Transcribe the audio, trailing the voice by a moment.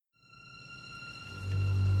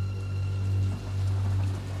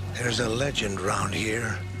There's a legend round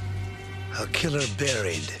here. A killer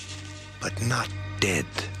buried, but not dead.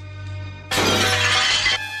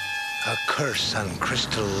 A curse on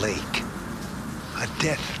Crystal Lake. A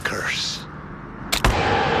death curse.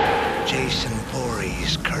 Jason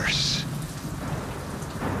Voorhees' curse.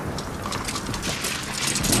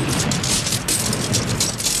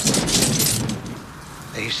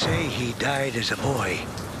 They say he died as a boy,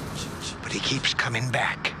 but he keeps coming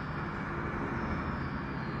back.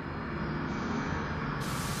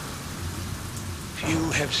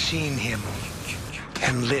 Few have seen him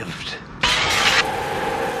and lived.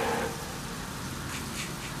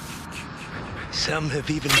 Some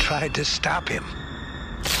have even tried to stop him.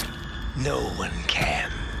 No one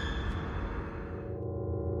can.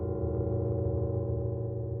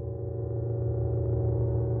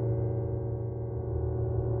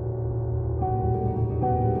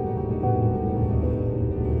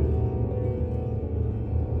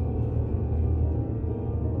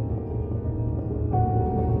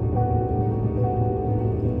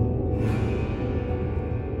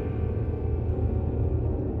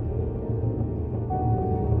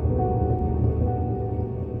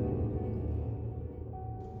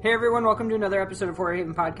 Hey everyone, welcome to another episode of Horror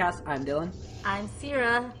Haven Podcast. I'm Dylan. I'm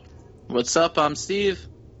Sierra. What's up? I'm Steve.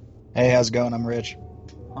 Hey, how's it going? I'm Rich.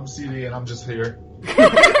 I'm CD and I'm just here.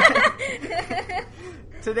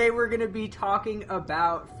 Today we're going to be talking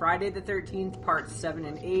about Friday the 13th, parts 7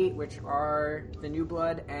 and 8, which are The New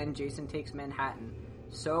Blood and Jason Takes Manhattan.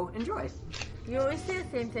 So, enjoy. You always say the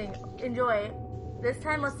same thing. Enjoy. This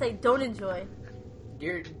time, let's say don't enjoy.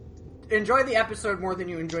 Enjoy the episode more than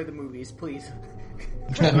you enjoy the movies, please.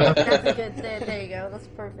 That's a good, there you go. That's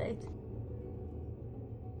perfect.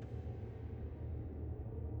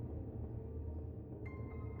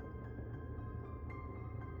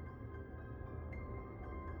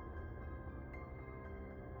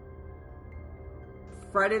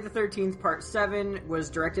 Friday the 13th, part 7 was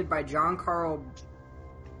directed by John Carl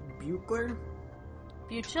Buechler?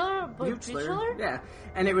 Buechler? Yeah.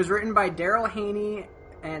 And it was written by Daryl Haney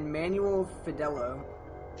and Manuel Fidello.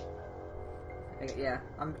 Yeah,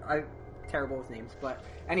 I'm terrible with names, but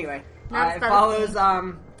anyway, it follows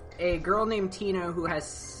a girl named Tina who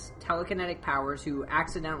has telekinetic powers who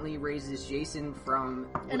accidentally raises Jason from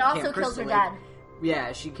and also kills her dad.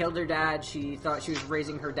 Yeah, she killed her dad. She thought she was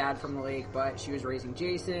raising her dad from the lake, but she was raising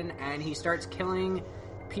Jason, and he starts killing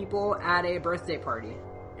people at a birthday party.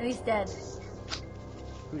 And he's dead.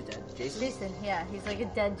 Who's dead? Jason? Jason, yeah, he's like a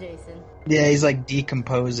dead Jason. Yeah, he's like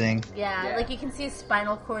decomposing. Yeah, like you can see his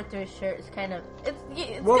spinal cord through his shirt. It's kind of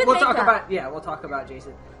we'll talk about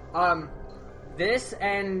Jason. This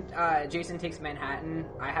and Jason Takes Manhattan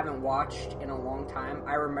I haven't watched in a long time.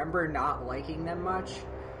 I remember not liking them much.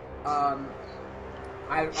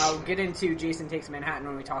 I'll get into Jason Takes Manhattan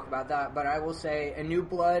when we talk about that, but I will say A New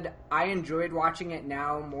Blood, I enjoyed watching it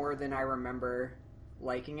now more than I remember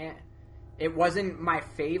liking it. It wasn't my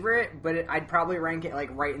favorite, but I'd probably rank it like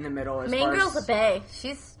right in the middle. Main girl's a bae.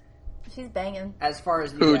 She's banging. As far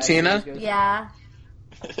as the Tina? goes. Yeah.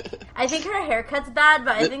 I think her haircut's bad,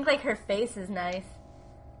 but I think like her face is nice.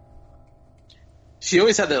 She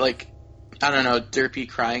always had that like, I don't know, derpy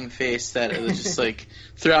crying face that it was just like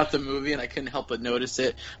throughout the movie, and I couldn't help but notice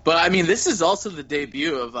it. But I mean, this is also the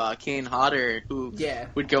debut of Kane Hodder, who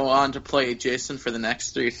would go on to play Jason for the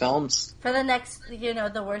next 3 films. For the next,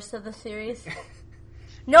 the worst of the series.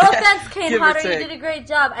 No offense, Kane Hodder, you did a great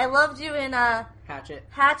job. I loved you in Hatchet.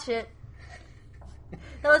 That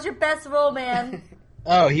was your best role, man.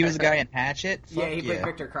 Oh, he was the guy in Hatchet? Yeah, he played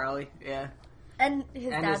Victor Crowley. Yeah, and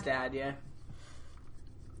his dad. Yeah.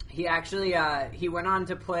 He actually, he went on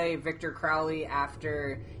to play Victor Crowley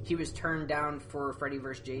after he was turned down for Freddy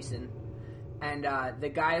vs. Jason. And the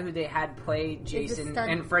guy who they had play Jason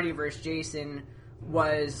in Freddy vs. Jason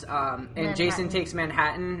was, in Jason Takes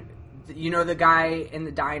Manhattan, you know the guy in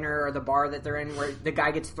the diner or the bar that they're in where the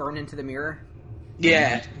guy gets thrown into the mirror?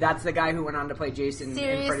 Yeah. That's the guy who went on to play Jason in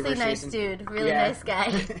Freddy vs. Seriously nice Jason. dude. Really nice guy.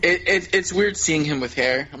 It's weird seeing him with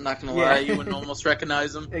hair. I'm not going to lie. You wouldn't almost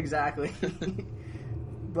recognize him. Exactly.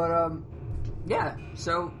 But, yeah.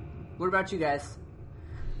 So, what about you guys?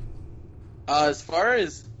 As far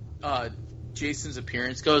as Jason's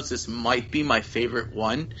appearance goes, this might be my favorite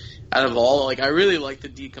one out of all. Like, I really like the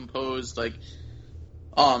decomposed, like,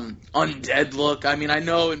 undead look. I mean, I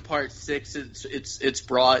know in part 6 it's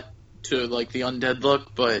brought to, like, the undead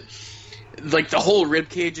look, but, like, the whole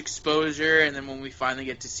ribcage exposure, and then when we finally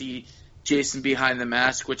get to see Jason behind the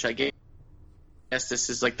mask, which I guess this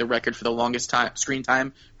is like the record for the longest screen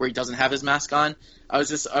time where he doesn't have his mask on. I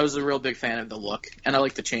was a real big fan of the look, and I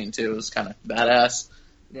like the chain too. It was kind of badass.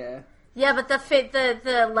 Yeah. Yeah, but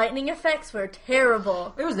the lightning effects were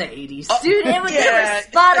terrible. It was the 80s. Dude, they were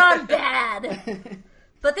spot on bad.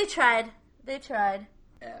 But they tried.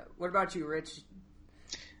 What about you, Rich?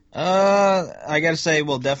 I gotta say,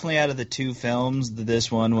 well, definitely out of the two films,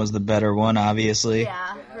 this one was the better one, obviously.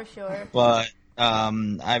 Yeah, for sure. But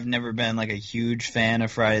I've never been like a huge fan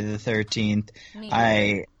of Friday the 13th.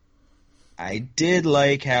 I did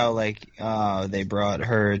like how they brought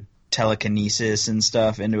her telekinesis and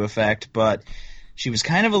stuff into effect, but she was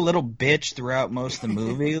kind of a little bitch throughout most of the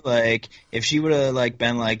movie. Like, if she would have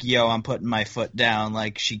been like, yo, I'm putting my foot down,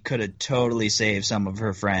 she could have totally saved some of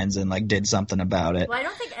her friends and did something about it. Well, I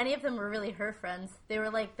don't think any of them were really her friends. They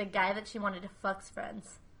were the guy that she wanted to fuck's friends.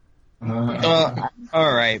 All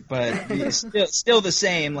right, but still the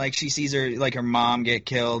same. She sees her her mom get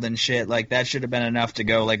killed and shit. That should have been enough to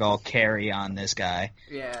go all carry on this guy.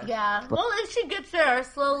 Yeah. Yeah. Well, if she gets there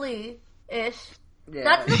slowly-ish, Yeah.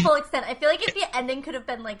 not to the full extent. I feel like if the ending could have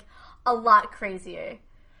been a lot crazier.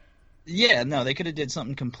 Yeah, no, they could have did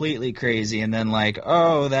something completely crazy and then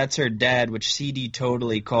oh, that's her dad, which CD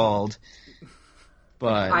totally called.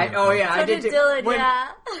 But I So did too. Dylan,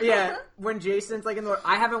 Yeah, when Jason's in the...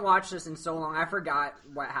 I haven't watched this in so long. I forgot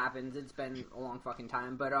what happens. It's been a long fucking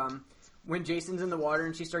time. But when Jason's in the water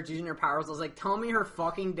and she starts using her powers, I was like, tell me her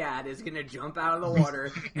fucking dad is going to jump out of the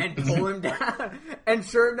water and pull him down. And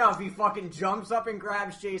sure enough, he fucking jumps up and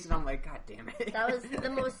grabs Jason. I'm like, God damn it. That was the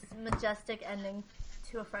most majestic ending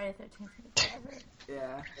to a Friday the 13th movie ever.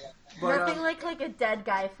 Yeah. But, Nothing like a dead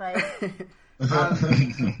guy fight.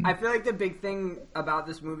 I feel like the big thing about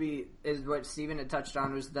this movie is what Steven had touched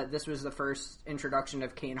on, was that this was the first introduction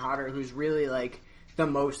of Kane Hodder, who's really the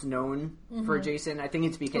most known for Jason. I think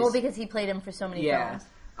it's because he played him for so many films.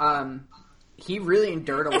 He really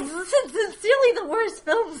endured It's sincerely the worst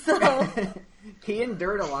films, though. He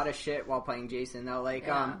endured a lot of shit while playing Jason, though.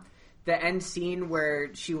 The end scene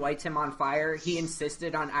where she lights him on fire, he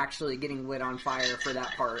insisted on actually getting lit on fire for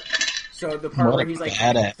that part. So the part where he's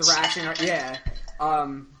thrashing her,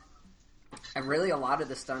 and really a lot of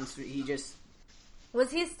the stunts, he just...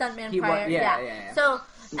 Was he a stuntman prior? Yeah. So,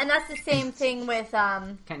 and that's the same thing with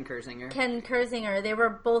Ken Kirzinger. They were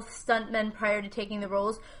both stuntmen prior to taking the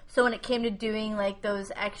roles. So when it came to doing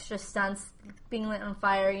those extra stunts, being lit on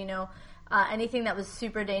fire, anything that was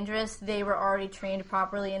super dangerous, they were already trained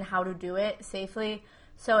properly in how to do it safely.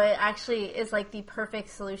 So it actually is the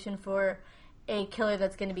perfect solution for a killer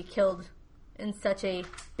that's going to be killed in such a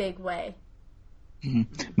big way.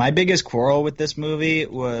 My biggest quarrel with this movie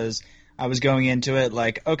was I was going into it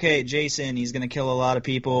okay, Jason, he's going to kill a lot of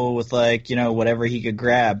people with whatever he could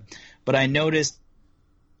grab. But I noticed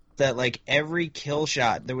that every kill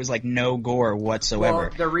shot, there was no gore whatsoever.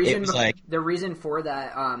 Well, the reason for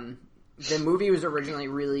that, the movie was originally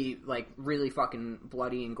really fucking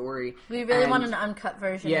bloody and gory. We really want an uncut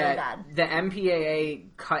version. Yeah, really bad. The MPAA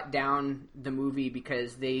cut down the movie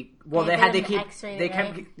because they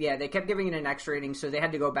kept giving it an X rating, so they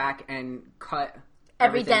had to go back and cut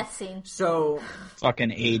every death scene. So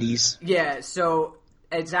fucking 80s. Yeah, so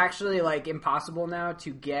it's actually impossible now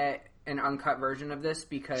to get an uncut version of this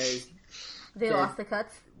because they lost the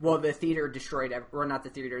cuts. Well, the theater destroyed, or not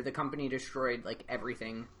the theater, the company destroyed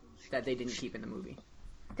everything that they didn't keep in the movie.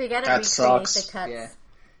 They gotta recreate the cuts. Yeah.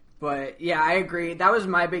 But yeah, I agree. That was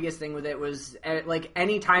my biggest thing with it, was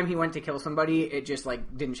any time he went to kill somebody, it just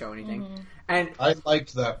didn't show anything. Mm-hmm. And I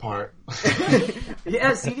liked that part.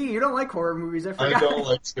 Yeah, CD, you don't like horror movies. I forgot. I don't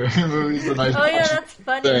like scary movies. And oh yeah, that's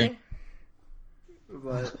funny.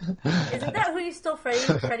 But isn't that who you stole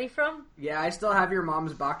Freddy from? Yeah, I still have your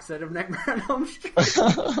mom's box set of Nightmare on Elm Street.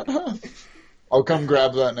 I'll come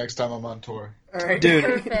grab that next time I'm on tour. All right.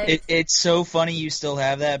 Dude, it's so funny you still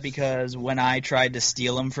have that, because when I tried to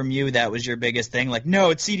steal them from you, that was your biggest thing.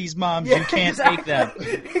 No, it's CD's mom's. You can't take them.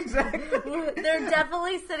 Exactly. They're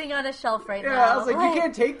definitely sitting on a shelf right now. Yeah, I was like, you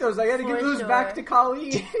can't take those. I gotta give those back to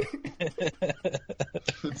Colleen.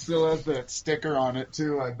 It still has that sticker on it,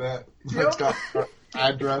 too, I bet. It's got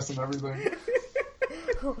address and everything.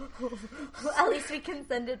 At least we can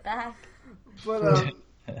send it back. But,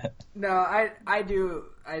 no, I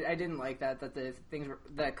didn't like that the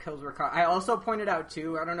kills were caught. I also pointed out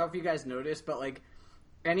too, I don't know if you guys noticed, but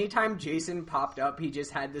anytime Jason popped up, he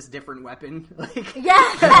just had this different weapon.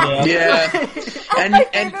 Yeah.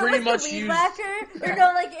 and pretty much weed whacker. Or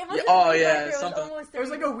no, it was something. It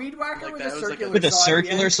was like a weed whacker with a circular saw. With a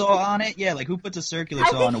circular saw on it? Yeah, who puts a circular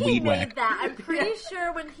saw on a weed whacker? I think he made that. I'm pretty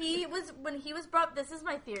sure when he was brought, this is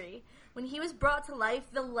my theory, when he was brought to life,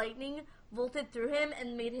 the lightning volted through him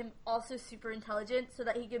and made him also super intelligent so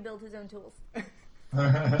that he could build his own tools.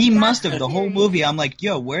 He must have the whole movie. I'm like,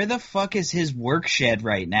 yo, where the fuck is his work shed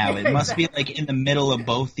right now? It must be like in the middle of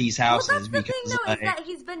both these houses. Well, that's the because, thing, though, like, is that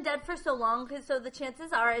he's been dead for so long, so the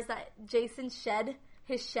chances are is that Jason's shed,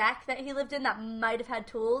 his shack that he lived in that might have had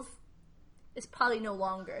tools, is probably no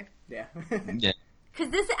longer. Yeah. yeah.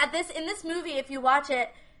 Because in this movie, if you watch it,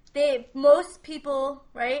 most people,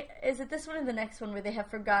 right? Is it this one or the next one where they have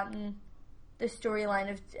forgotten the storyline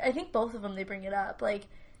of? I think both of them they bring it up. Like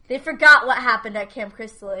they forgot what happened at Camp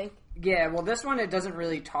Crystal Lake. Yeah, well, this one, it doesn't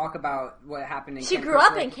really talk about what happened in She Camp grew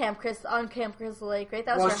Crystal up Lake. in Camp Crystal Lake, right?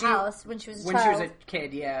 That was her house when she was a child. When she was a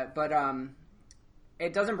kid, yeah. But,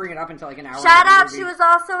 it doesn't bring it up until, like, an hour Shout into the out, movie. she was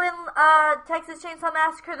also in Texas Chainsaw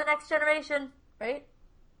Massacre: The Next Generation, right?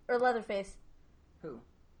 Or Leatherface. Who?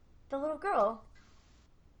 The little girl.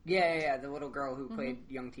 Yeah, the little girl who played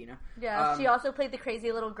young Tina. Yeah, she also played the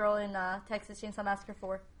crazy little girl in Texas Chainsaw Massacre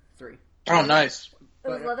 4. 3. Oh, nice. It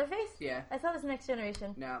was But, Leatherface? Yeah. I thought it was Next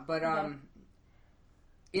Generation. No, but, Okay.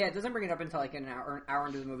 yeah, it doesn't bring it up until, like, an hour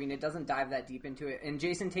into the movie, and it doesn't dive that deep into it. And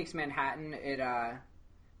Jason Takes Manhattan,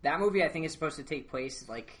 that movie, I think, is supposed to take place,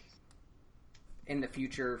 like, in the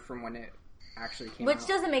future from when it actually came out. Which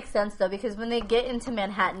doesn't make sense, though, because when they get into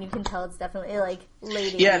Manhattan, you can tell it's definitely, like,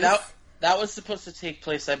 late 80s. Yeah, that was supposed to take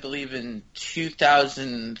place, I believe, in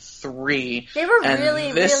 2003. They were and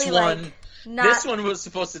really, this really, one, like, not... This one was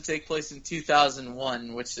supposed to take place in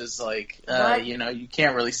 2001, which is like, you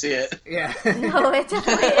can't really see it. Yeah. No, it's like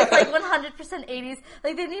 100% 80s. Like,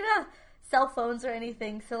 they didn't even have cell phones or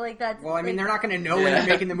anything, so, like, that's... Well, I mean, like, they're not going to know when they're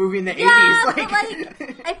making the movie in the 80s. Yeah, Like... but,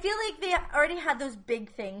 like, I feel like they already had those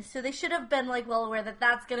big things, so they should have been, like, well aware that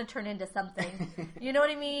that's going to turn into something. You know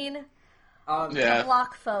what I mean? Yeah.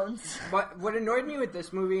 Block phones. But what annoyed me with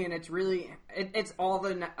this movie, and it's really, it's all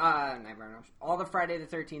the all the Friday the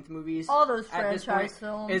 13th movies, All those at this point, franchise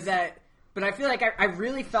films. is that. But I feel like I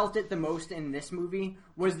really felt it the most in this movie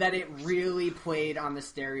was that it really played on the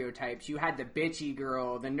stereotypes. You had the bitchy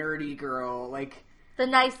girl, the nerdy girl, like The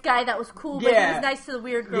nice guy that was cool, but he Yeah. was nice to the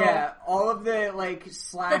weird girl. yeah, all of the like The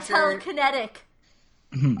slasher. telekinetic.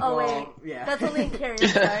 Oh, wait. Well, yeah. That's only in Carrier,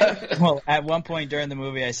 sorry. Well, at one point during the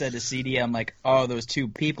movie, I said to CD, I'm like, oh, those two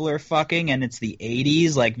people are fucking, and it's the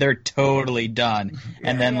 80s? Like, they're totally done.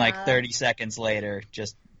 And then, like, Yeah. 30 seconds later,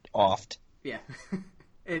 just offed. Yeah,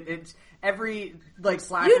 it's every like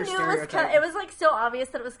slasher You knew stereotype. it was like so obvious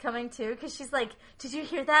that it was coming too, because she's like, "Did you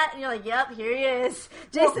hear that?" And you're like, "Yep, here he is.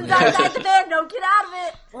 Jason's outside the bed. No, get out of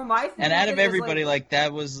it." Well, my thing And out of is, everybody, like,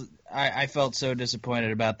 that was... I felt so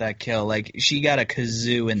disappointed about that kill. Like, she got a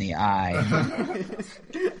kazoo in the eye.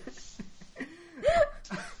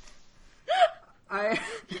 Yes,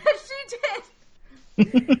 she did.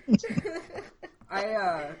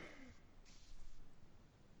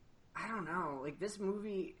 I don't know. Like this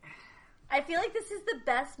movie, I feel like this is the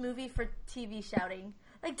best movie for TV shouting.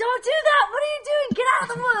 Like, don't do that. What are you doing? Get out of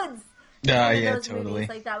the woods. Oh, One of yeah, those totally. movies,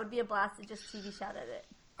 like that would be a blast to just TV shout at it.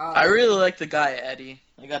 I really like the guy Eddie.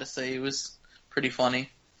 I gotta say, he was pretty funny.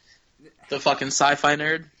 The fucking sci-fi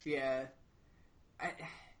nerd. yeah.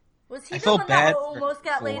 Was he I the felt one bad that for- almost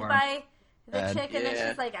got laid for- by the Bad. chick, and then Yeah.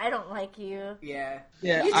 she's like, "I don't like you." Yeah.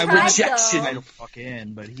 Yeah, You I tried, would Rejection. try to fuck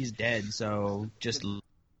in, but he's dead, so just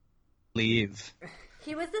leave.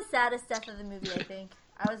 He was the saddest death of the movie, I think.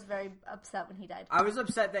 I was very upset when he died. I was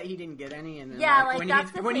upset that he didn't get any, and then, Yeah, like, when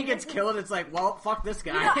that's he the when he thing, gets is- killed, it's like, well, fuck this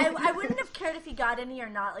guy. You know, I wouldn't have cared if he got any or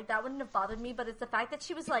not. Like, that wouldn't have bothered me. But it's the fact that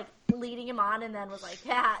she was, like, leading him on and then was like,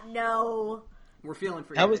 yeah, no. We're feeling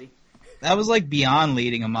for That you, was- Eddie. That was, like, beyond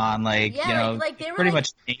leading him on, like, Yeah, you know, like they were, pretty like, much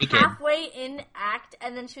naked. halfway in act,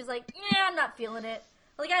 and then she was like, yeah, I'm not feeling it.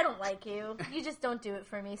 Like, I don't like you. You just don't do it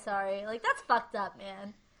for me, sorry. Like, that's fucked up,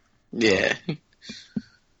 man. Yeah.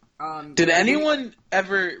 Did anyone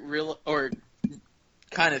ever or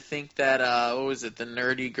kind of think that what was it, the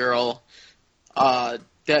nerdy girl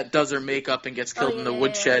that does her makeup and gets killed in the yeah.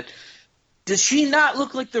 woodshed? Does she not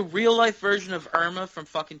look like the real life version of Irma from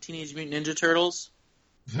fucking Teenage Mutant Ninja Turtles?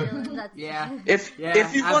 Really, that's- Yeah. If Yeah,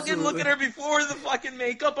 you fucking look absolutely. at her before the fucking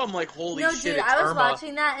makeup, I'm like, holy No, shit, dude, it's I was Irma.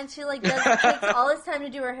 watching that, and she, like, takes all this time to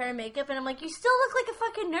do her hair and makeup, and I'm like, you still look like a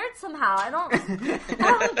fucking nerd somehow. I don't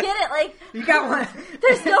get it. Like, You got one.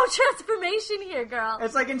 there's no transformation here, girl.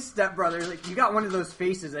 It's like in Step Brothers. Like you got one of those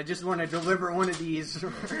faces. I just want to deliver one of these.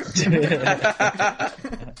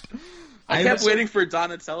 I kept waiting for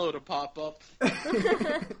Donatello to pop up.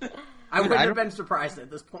 I wouldn't I have don't- been surprised at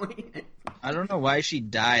this point. I don't know why she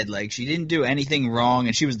died. Like, she didn't do anything wrong,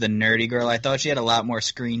 and she was the nerdy girl. I thought she had a lot more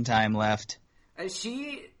screen time left.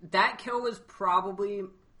 That kill was probably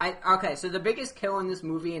okay. So the biggest kill in this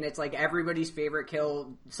movie, and it's like everybody's favorite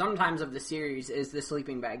kill, sometimes of the series, is the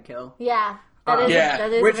sleeping bag kill. Yeah.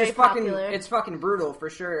 That is which very is fucking popular. it's fucking brutal for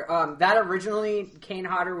sure. That originally Kane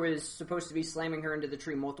Hodder was supposed to be slamming her into the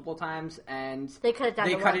tree multiple times, and They cut it down.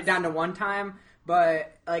 it down to one time.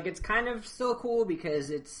 But like, it's kind of still cool because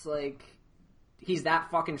it's like he's that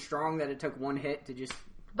fucking strong that it took one hit to just.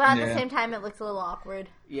 But at the same time, it looks a little awkward.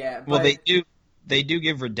 Yeah. But, Well, they do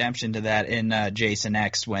give redemption to that in Jason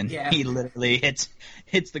X when he literally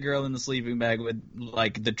hits the girl in the sleeping bag with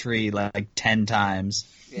like the tree like 10 times.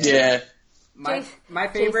 Yeah. My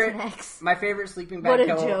favorite Jason X. my favorite sleeping bag What a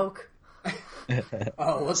kill. joke.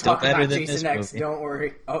 Oh, we'll Still talk better about than Jason this X. movie. Don't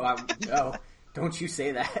worry. Oh, don't you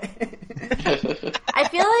say that. I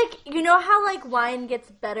feel like, you know how like wine gets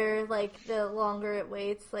better like the longer it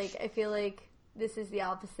waits? Like, I feel like this is the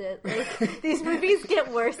opposite. Like, these movies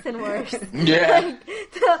get worse and worse. Yeah. Like,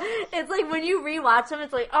 it's like when you rewatch them,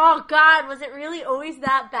 it's like, oh god, was it really always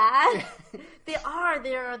that bad?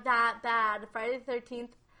 They're that bad. Friday the 13th.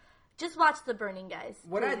 Just watch The Burning, guys.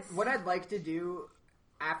 What please. I'd like to do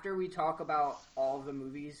after we talk about all of the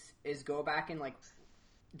movies is go back and like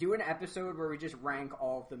do an episode where we just rank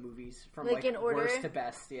all of the movies from Like, in order? worst to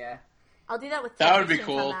best. Yeah, I'll do that with That would be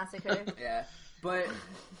Texas Chainsaw cool. Massacre. yeah. But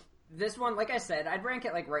this one, like I said, I'd rank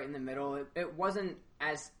it like right in the middle. It wasn't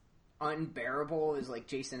as unbearable as like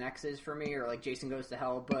Jason X is for me, or like Jason Goes to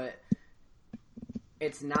Hell, but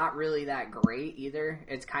it's not really that great either.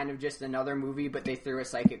 It's kind of just another movie, but they threw a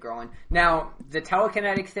psychic girl in. Now, the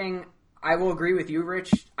telekinetic thing, I will agree with you,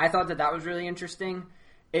 Rich. I thought that was really interesting.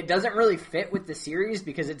 It doesn't really fit with the series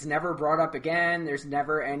because it's never brought up again. There's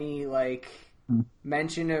never any, like,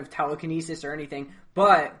 mention of telekinesis or anything.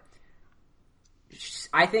 But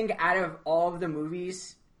I think out of all of the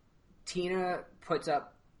movies, Tina puts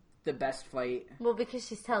up the best fight. Well, because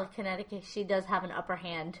she's telekinetic, she does have an upper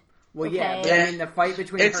hand. Well, Okay. yeah, but I mean, the fight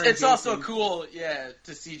between her and It's also Jason- cool,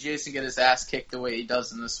 to see Jason get his ass kicked the way he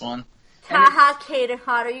does in this one. Haha, Kate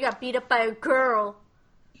Hodder, you got beat up by a girl.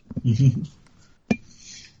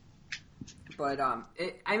 But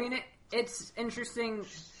it's interesting.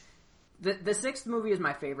 The sixth movie is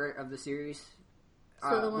my favorite of the series.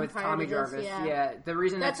 So the one with prior Tommy to this, Jarvis. yeah. The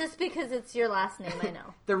reason That's just because it's your last name, I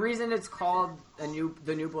know. the reason it's called the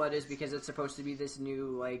New Blood is because it's supposed to be this new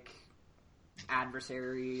like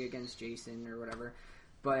adversary against Jason or whatever.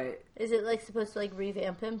 But Is it like supposed to like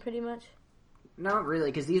revamp him pretty much? not really,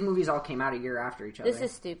 because these movies all came out a year after each other. This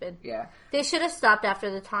is stupid. yeah. They should have stopped after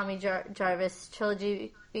the Tommy Jarvis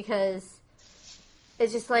trilogy because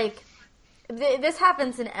it's just like this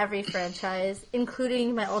happens in every franchise,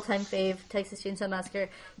 including my all-time fave, Texas Chainsaw Massacre.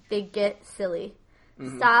 They get silly.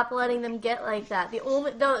 Stop letting them get like that. The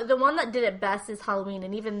one that did it best is Halloween,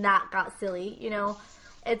 and even that got silly. You know,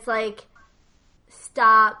 it's like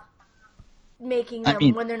stop making them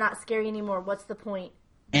when they're not scary anymore. What's the point?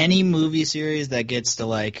 Any movie series that gets to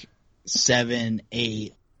like 7,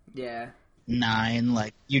 8, Yeah. 9,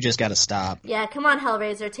 like you just got to stop. Yeah, come on,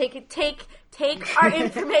 Hellraiser, take our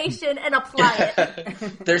information and apply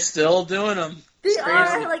it. They're still doing them. They It's are,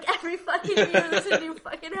 crazy. like, every fucking year there's a new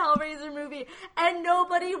fucking Hellraiser movie, and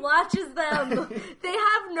nobody watches them. They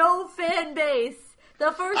have no fan base.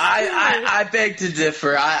 The first two... I beg to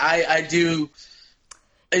differ. I do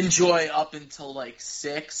enjoy up until like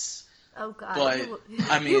 6. Oh, God. But,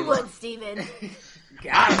 I mean- You would, Steven.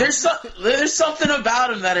 There's something about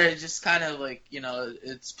them that are just kind of like,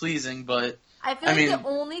 it's pleasing, but I feel I like mean- the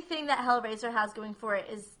only thing that Hellraiser has going for it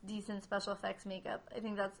is decent special effects makeup. I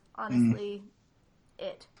think that's honestly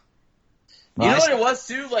it. you know what it was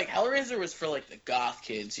too? Like Hellraiser was for like the goth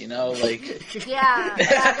kids, like Yeah, the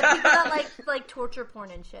people that like torture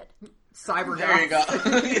porn and shit. Cyber there you goth.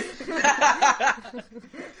 go.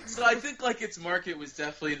 So I think like its market was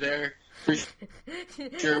definitely there for sure It's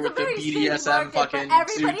with a the very strange BDSM market, but fucking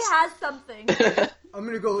everybody suits. has something. I'm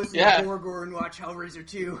gonna go listen Yeah. to Gorgor and watch Hellraiser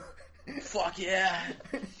 2. Fuck yeah.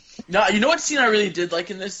 No, you know what scene I really did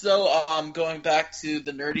like in this though? Going back to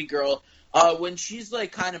the nerdy girl, when she's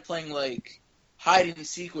like kind of playing like hide and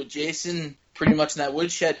seek with Jason, pretty much in that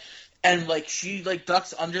woodshed, and like she like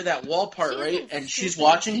ducks under that wall part, right? And she's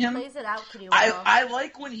watching him. Plays it out pretty well. I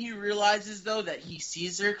like when he realizes though that he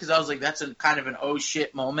sees her, because I was like, that's a kind of an oh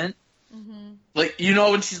shit moment. Mm-hmm. Like,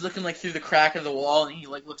 when she's looking like through the crack of the wall and he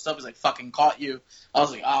like looks up, he's like, fucking caught you. I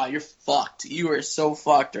was like, you're fucked. You are so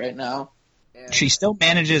fucked right now. Yeah. She still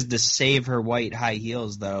manages to save her white high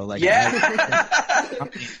heels though. Like Yeah.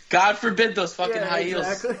 God forbid those fucking high heels.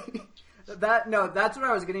 Exactly. That's what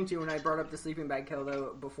I was getting to when I brought up the sleeping bag kill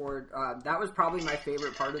though before. That was probably my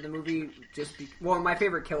favorite part of the movie. My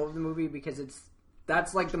favorite kill of the movie because it's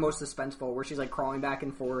That's like the most suspenseful, where she's like crawling back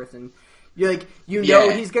and forth, and you know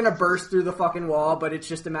he's gonna burst through the fucking wall, but it's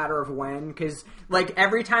just a matter of when. Because like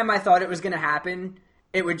every time I thought it was gonna happen,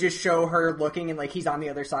 it would just show her looking, and like he's on the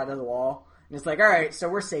other side of the wall, and it's like, all right, so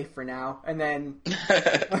we're safe for now. And then,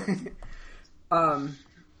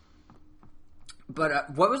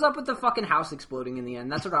 but what was up with the fucking house exploding in the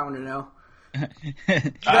end? That's what I want to know.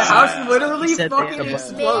 The house literally fucking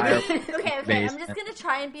exploded. Maybe, okay, I'm just gonna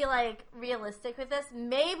try and be like realistic with this.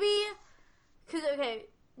 Maybe, because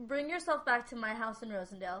bring yourself back to my house in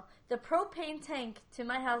Rosendale. The propane tank to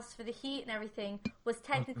my house for the heat and everything was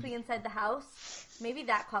technically inside the house. Maybe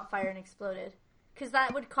that caught fire and exploded, because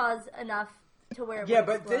that would cause enough to where it would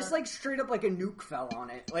but explode. this like straight up like a nuke fell on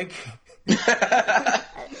it. Like,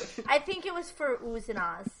 I think it was for oohs and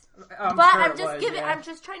ahs. I'm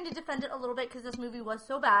just trying to defend it a little bit because this movie was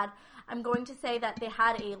so bad. I'm going to say that they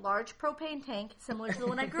had a large propane tank, similar to the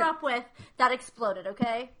one I grew up with, that exploded,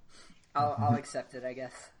 okay? I'll accept it, I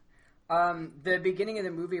guess. The beginning of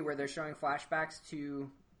the movie where they're showing flashbacks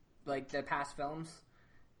to, like, the past films,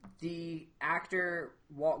 the actor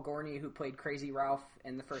Walt Gorney, who played Crazy Ralph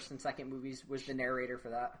in the first and second movies, was the narrator for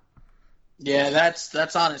that. Yeah,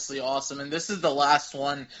 that's honestly awesome. And this is the last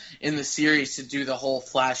one in the series to do the whole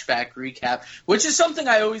flashback recap, which is something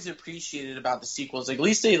I always appreciated about the sequels. Like, at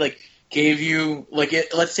least they, like, gave you, like,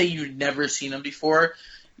 let's say you'd never seen them before,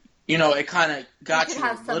 you know, it kind of got you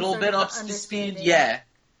a little bit up to speed. Yeah,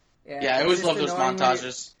 I always love those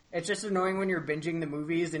montages. It's just annoying when you're binging the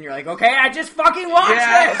movies and you're like, okay, I just fucking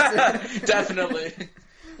watched this! Definitely.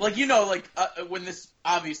 Like, you know, like, when this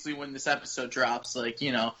episode drops, like,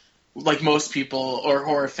 you know, like most people or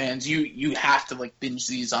horror fans, you have to like binge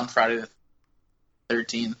these on Friday the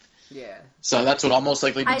 13th. Yeah. So that's what I'll most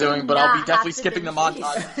likely be doing, but I'll be definitely skipping the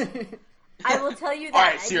montage. I will tell you that. All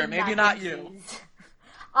right, Sierra, maybe not you.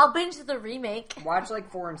 I'll binge the remake. Watch like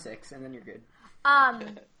 4 and 6, and then you're good.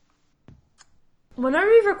 When are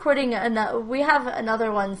we recording? We have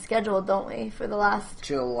another one scheduled, don't we? For the last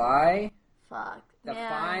July. Fuck. The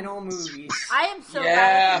final movie. I am so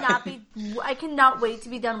glad I cannot wait to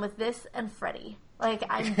be done with this and Freddy. Like,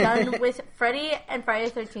 I'm done with Freddy and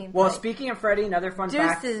Friday the 13th. Well, speaking of Freddy, another fun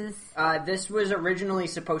fact. Deuces. This was originally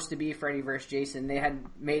supposed to be Freddy vs. Jason. They had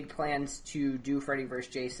made plans to do Freddy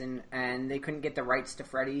vs. Jason, and they couldn't get the rights to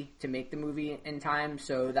Freddy to make the movie in time,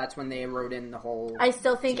 so that's when they wrote in the whole... I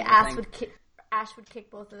still think Ash would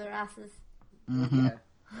kick both of their asses. Mm-hmm.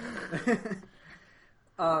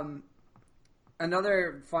 Yeah.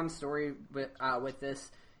 Another fun story with this,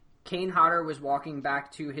 Kane Hodder was walking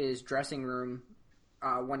back to his dressing room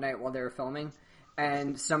one night while they were filming,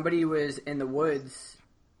 and somebody was in the woods,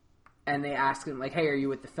 and they asked him, like, hey, are you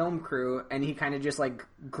with the film crew? And he kind of just, like,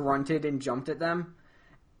 grunted and jumped at them,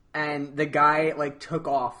 and the guy, like, took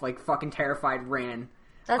off, like, fucking terrified, ran.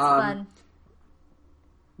 That's fun.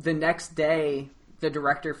 The next day, the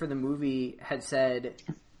director for the movie had said...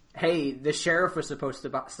 hey, the sheriff was supposed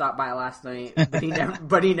to stop by last night,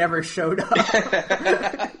 but he never showed up.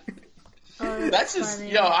 That's just,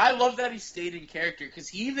 funny. I love that he stayed in character, because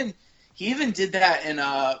he even did that in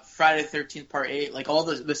Friday the 13th Part 8, like all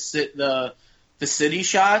the city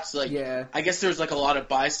shots. Like, yeah. I guess there was like a lot of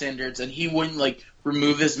bystanders, and he wouldn't like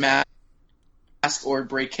remove his mask or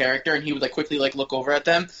break character, and he would like quickly like look over at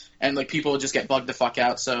them, and like people would just get bugged the fuck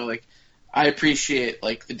out. So like, I appreciate,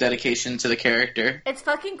 like, the dedication to the character. It's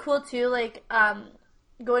fucking cool, too, like,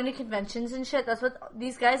 going to conventions and shit. That's what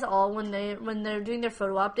these guys all, when they're doing their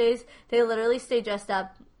photo op days, they literally stay dressed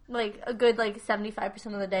up, like, a good, like, 75%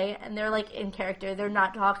 of the day, and they're, like, in character. They're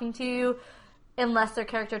not talking to you unless their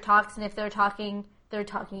character talks, and if they're talking, they're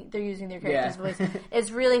using their character's voice. It's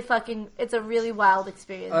really it's a really wild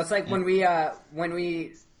experience. Well, it's like when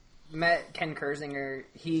we met Ken Kersinger,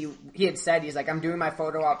 he had said, he's like, I'm doing my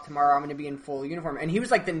photo op tomorrow, I'm going to be in full uniform, and he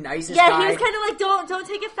was like the nicest guy. Yeah, he was kind of like, don't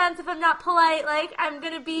take offense if I'm not polite, like, I'm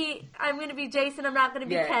going to be Jason, I'm not going to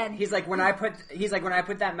be Ken. He's like, when I put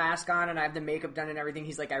that mask on and I have the makeup done and everything,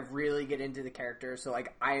 he's like, I really get into the character, so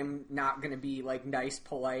like, I'm not going to be like nice,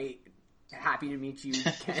 polite, happy to meet you,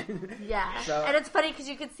 Ken. Yeah. So, and it's funny because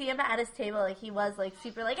you could see him at his table, like, he was like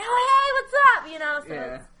super like, oh, hey, what's up,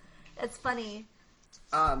 so it's funny.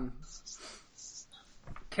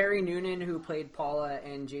 Carrie Noonan, who played Paula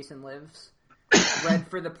in Jason Lives, read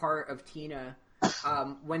for the part of Tina.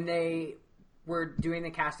 When they were doing the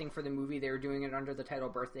casting for the movie, they were doing it under the title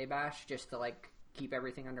Birthday Bash, just to, like, keep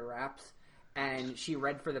everything under wraps. And she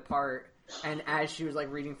read for the part, and as she was, like,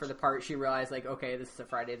 reading for the part, she realized, like, okay, this is a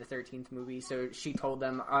Friday the 13th movie, so she told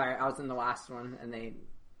them, alright, I was in the last one, and they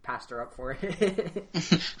passed her up for it.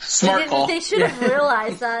 Smart call. They should have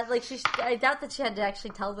realized that. Like, I doubt that she had to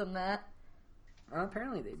actually tell them that.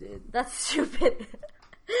 Apparently they did. That's stupid.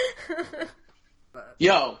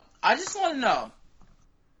 Yo, I just want to know,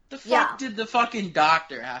 the fuck Yeah. did the fucking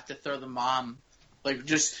doctor have to throw the mom? Like,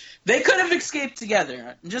 just they could have escaped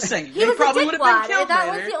together. I'm just saying, He they was probably a would have been dickwad. killed That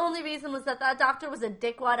later. was the only reason, was that doctor was a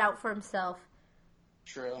dickwad out for himself.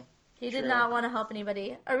 True. He did True. not want to help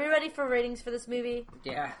anybody. Are we ready for ratings for this movie?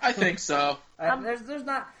 Yeah. I think so. There's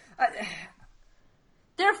not.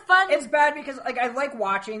 They're fun. It's bad because like I like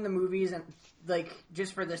watching the movies and like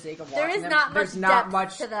just for the sake of watching There is them. not much There's depth not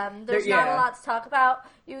much to them. there- There's not yeah. a lot to talk about.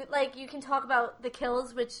 You can talk about the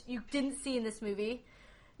kills, which you didn't see in this movie.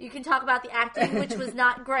 You can talk about the acting, which was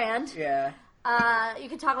not grand. Yeah. You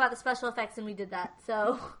can talk about the special effects, and we did that.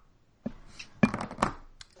 So, All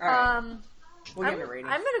right. We'll I'm give it a rating.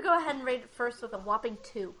 gonna go ahead and rate it first with a whopping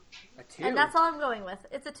 2, A 2. and that's all I'm going with.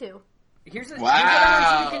 It's a 2. Here's what I want you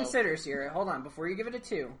to Wow. consider, Sierra. Hold on, before you give it a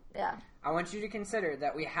 2, Yeah. I want you to consider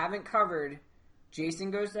that we haven't covered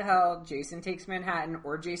Jason Goes to Hell, Jason Takes Manhattan,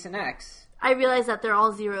 or Jason X. I realize that they're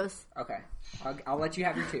all zeros. Okay, I'll let you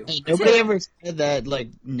have your 2. Nobody ever said that like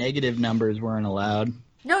negative numbers weren't allowed.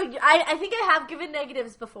 No, I think I have given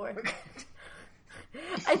negatives before.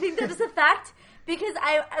 I think that is a fact because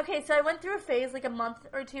so I went through a phase like a month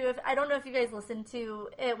or two. I don't know if you guys listen to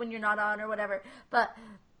it when you're not on or whatever, but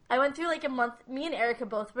I went through like a month. Me and Erica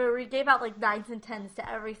both, where we gave out like 9s and 10s to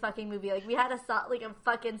every fucking movie. Like we had a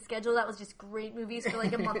fucking schedule that was just great movies for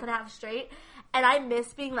like a month and a half straight, and I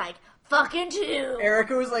miss being like fucking 2.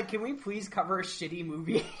 Erica was like, "Can we please cover a shitty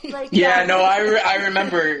movie?" Like Yeah, no, I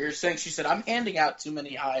remember her saying, she said, I'm handing out too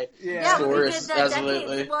many high yeah, we did scores that as decade. of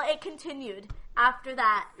lately. Well, it continued after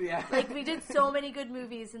that. Yeah. Like, we did so many good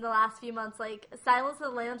movies in the last few months. Like, Silence of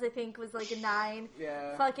the Lambs, I think, was like a 9.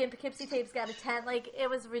 Yeah. Fucking Poughkeepsie Tapes got a 10. Like, it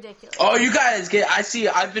was ridiculous. Oh, you guys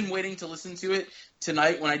I've been waiting to listen to it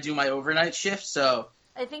tonight when I do my overnight shift, so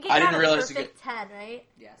I think it I got didn't a realize it perfect 10, right?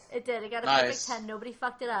 Yes. It did. It got a Nice. perfect 10. Nobody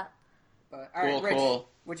fucked it up. But, all right, Cool, Rich, cool.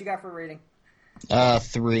 what you got for a rating?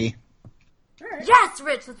 3. All right. Yes,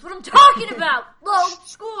 Rich! That's what I'm talking about! Low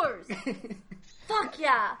scores! Fuck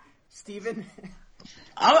yeah! Steven?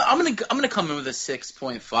 I'm gonna come in with a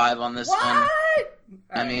 6.5 on this one.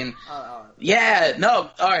 I mean, yeah, no,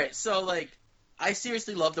 all right. So like, I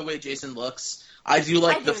seriously love the way Jason looks. I do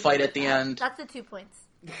like the fight at the end, That's the 2 points.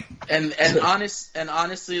 and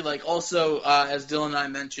honestly, like also as Dylan and I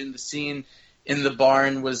mentioned, the scene in the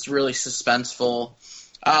barn was really suspenseful,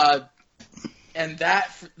 and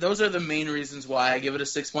those are the main reasons why I give it a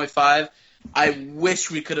 6.5. I wish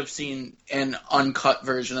we could have seen an uncut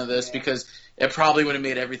version of this because it probably would have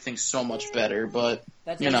made everything so much better. But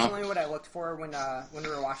That's you know. definitely what I looked for when we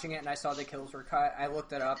were watching it and I saw the kills were cut. I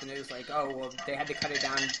looked it up and it was like, oh, well, they had to cut it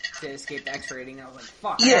down to escape the X rating. And I was like,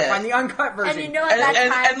 fuck, I gotta Yeah. find the uncut version. And you know, at that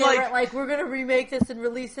And- time, and, they like- weren't like, we're gonna remake this and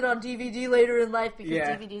release it on DVD later in life because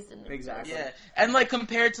Yeah. DVDs didn't exist. Exactly. Yeah, and like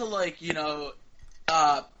compared to like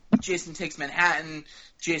Jason Takes Manhattan,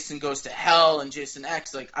 Jason Goes to Hell, and Jason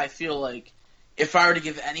X, like I feel like if I were to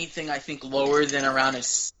give anything, I think lower than around a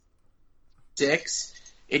 6,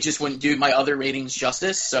 it just wouldn't do my other ratings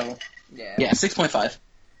justice. So yeah, 6.5.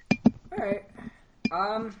 All right.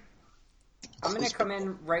 I'm gonna come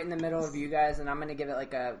in right in the middle of you guys, and I'm gonna give it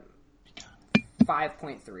like a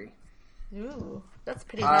 5.3. Ooh, that's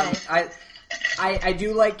pretty high. I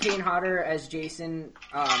do like Kane Hodder as Jason,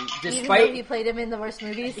 Even though despite he played him in the worst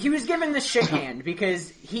movies. he was given the shit hand because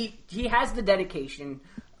he has the dedication.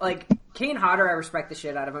 Like Kane Hodder, I respect the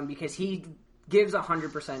shit out of him because he gives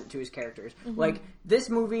 100% to his characters. Mm-hmm. Like this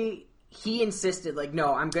movie, he insisted, like,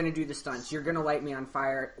 no, I'm going to do the stunts. You're going to light me on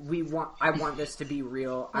fire. I want this to be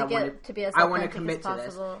real. I Make want it to be as I want to authentic commit as to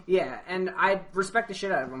this. possible. Yeah, and I respect the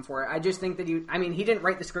shit out of him for it. I just think that he didn't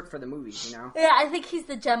write the script for the movies, you know. Yeah, I think he's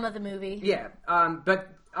the gem of the movie. Yeah, but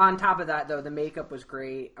on top of that, though, the makeup was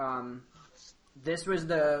great.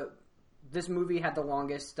 This movie had the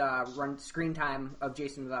longest run screen time of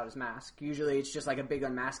Jason without his mask. Usually, it's just like a big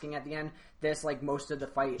unmasking at the end. This, like most of the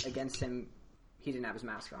fight against him, he didn't have his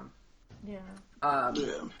mask on. Yeah.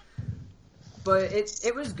 But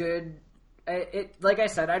it was good. It like I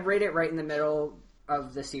said, I'd rate it right in the middle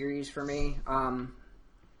of the series for me.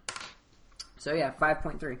 So yeah,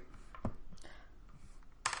 5.3.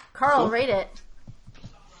 Carl, rate it.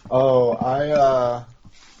 Oh,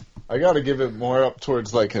 I gotta give it more up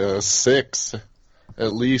towards like a 6,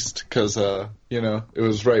 at least, because it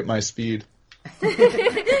was right my speed.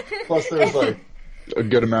 Plus, there's like a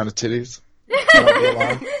good amount of titties. Not gonna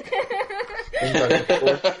lie. Things I look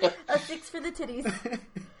for. A 6 for the titties.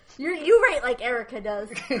 You rate like Erica does.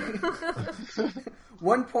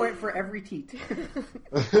 1 point for every teat.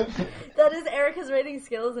 That is Erica's rating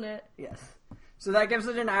skill, isn't it? Yes. So that gives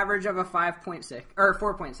it an average of a 5.6 or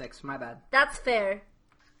 4.6. My bad. That's fair.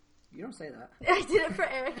 You don't say that. I did it for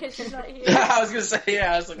Erica. She's not here. I was gonna say,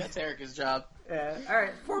 yeah. I was like, that's Erica's job. Yeah. All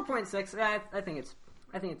right. 4.6. I think it's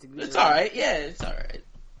a good. It's all right. Yeah, it's all right.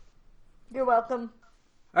 You're welcome.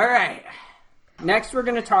 All right. Next, we're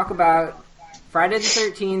gonna talk about Friday the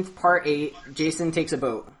 13th, Part 8. Jason takes a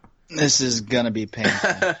boat. This is gonna be painful.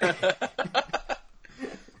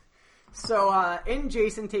 So, in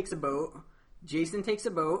Jason takes a boat,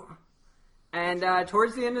 and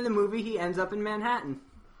towards the end of the movie, he ends up in Manhattan.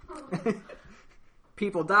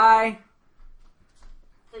 People die.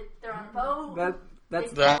 They're on a boat.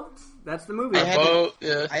 That's the movie. I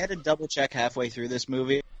Yeah. had to double check halfway through this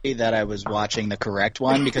movie that I was watching the correct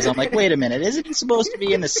one because I'm like, wait a minute, isn't he supposed to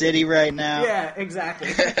be in the city right now? Yeah,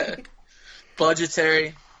 exactly.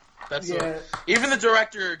 Budgetary. That's Yeah. even the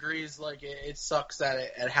director agrees. Like it sucks that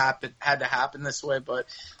it had to happen this way, but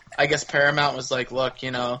I guess Paramount was like, look,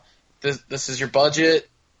 you know, this is your budget,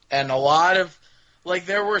 and a lot of like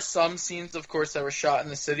there were some scenes, of course, that were shot in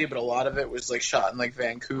the city, but a lot of it was like shot in like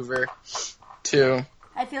Vancouver too.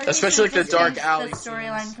 I feel like Especially, like, the dark alley the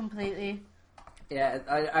storyline scenes. completely.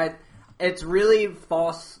 Yeah, it's really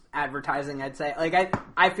false advertising. I'd say. Like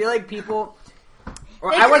I feel like people.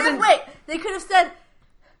 Or They could have said,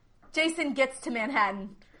 Jason gets to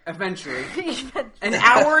Manhattan. Eventually. An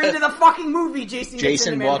hour into the fucking movie, Jason gets into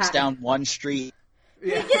Jason Manhattan. walks down one street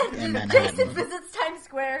Yeah. in Manhattan. Jason visits Times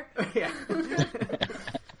Square. Yeah.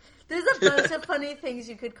 There's a bunch of funny things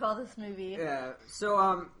you could call this movie. Yeah.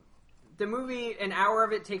 So, the movie, an hour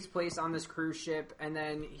of it takes place on this cruise ship, and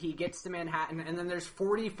then he gets to Manhattan, and then there's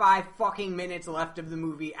 45 fucking minutes left of the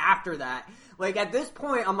movie after that. Like, at this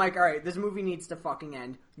point, I'm like, alright, this movie needs to fucking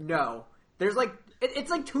end. No. There's like, it's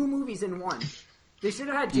like 2 movies in one. They should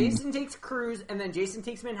have had Jason Takes Cruise, and then Jason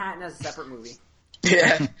Takes Manhattan as a separate movie.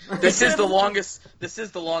 Yeah, this is the longest. This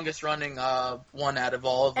is the longest running one out of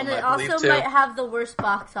all of them. And it I believe also too. might have the worst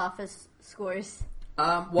box office scores.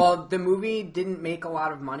 Well, the movie didn't make a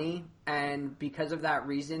lot of money, and because of that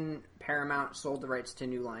reason, Paramount sold the rights to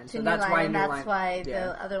New Line. So that's why New Line. That's why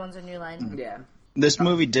the other ones are New Line. Yeah. This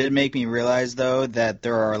movie did make me realize, though, that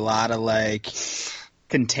there are a lot of, like,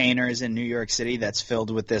 containers in New York City that's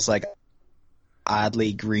filled with this, like,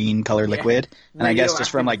 oddly green color liquid. And I guess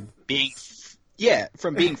just from, like, being... Yeah,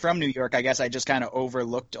 from being from New York, I guess I just kind of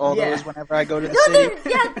overlooked all those whenever I go to the city.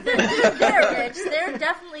 They're there, Rich. They're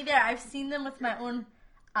definitely there. I've seen them with my own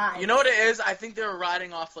eyes. You know what it is? I think they were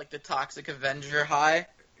riding off like the Toxic Avenger high,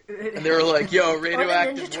 and they were like, "Yo,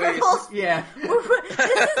 radioactive Ninja waste." Turtles. Yeah. This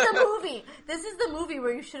is the movie. This is the movie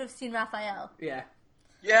where you should have seen Raphael. Yeah.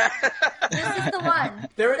 Yeah. This is the one.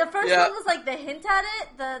 There- The first Yeah. one was like the hint at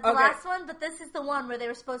it, the Okay. last one, but this is the one where they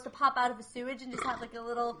were supposed to pop out of a sewage and just have like a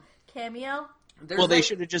little cameo. Well, they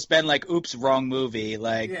should have just been like, oops, wrong movie.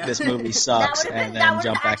 Like, Yeah. this movie That sucks, would have and been, that then would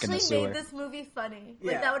jump have back in the actually sewer. made this movie funny.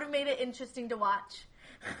 Like, Yeah. that would have made it interesting to watch.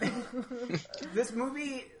 This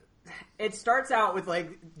movie, it starts out with, like,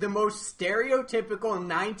 the most stereotypical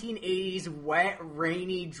 1980s wet,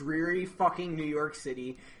 rainy, dreary fucking New York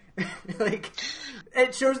City. Like,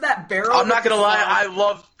 it shows that barrel. I'm not with gonna the lie,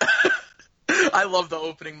 slide. I love the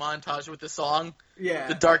opening montage with the song, Yeah.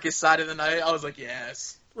 "The Darkest Side of the Night." I was like,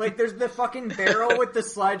 yes. Like, there's the fucking barrel with the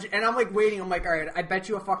sludge, and I'm, like, waiting. I'm like, alright, I bet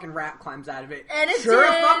you a fucking rat climbs out of it. And it sure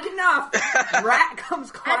did. fucking enough, rat comes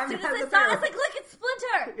As climbing soon out as of I the saw it, I barrel. was like, look, it's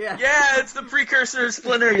Splinter! Yeah. Yeah, it's the precursor of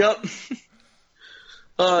Splinter. Yup.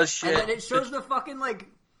 Oh shit. And then it shows the fucking, like,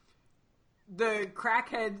 the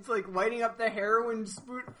crackheads, like, lighting up the heroin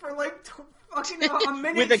spoon for, like, fucking a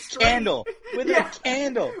minute With a straight. candle. With Yeah. a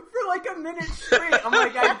candle. For, like, a minute straight. I'm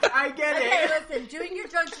like, I get Okay, it. listen, doing your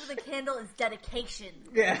drugs with a candle is dedication.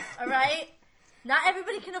 Yeah. Alright? Not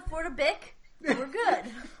everybody can afford a Bic. We're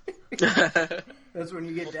good. That's when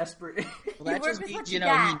you get desperate. Well, that work just with means, what you you know,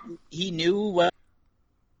 got. he knew what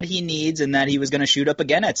he needs and that he was going to shoot up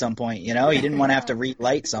again at some point, you know? He didn't want to have to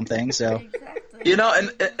relight something, so... Exactly. You know,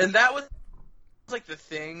 and that was like the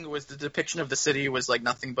thing, was the depiction of the city was like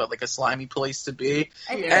nothing but like a slimy place to be.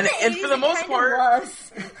 I think And- in the and for 80s the it most kinda part-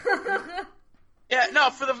 was. Yeah, no,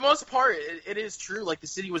 for the most part, it is true. Like, the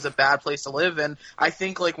city was a bad place to live, and I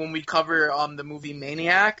think, like, when we cover the movie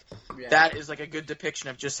Maniac, that is, like, a good depiction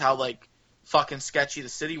of just how, like, fucking sketchy the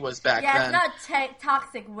city was back Yeah, then. it's not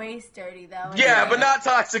toxic waste dirty, though. Yeah, but not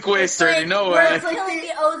toxic waste dirty, like, no we're way. It's like killing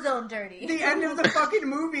the ozone dirty. The end of the fucking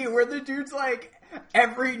movie where the dude's like,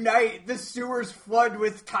 every night the sewers flood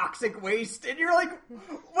with toxic waste, and you're like,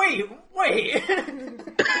 wait. At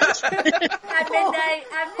midnight.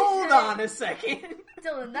 Hold on a second.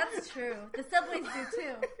 Dylan, that's true. The subways do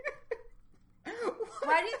too.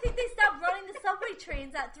 Why do you think they stopped running the subway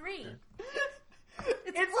trains at 3?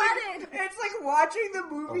 It's like, flooded. it's like watching the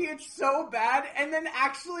movie, it's so bad, and then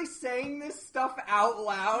actually saying this stuff out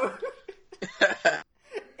loud.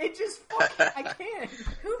 It just fucking, I can't.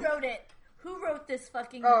 Who wrote it? Who wrote this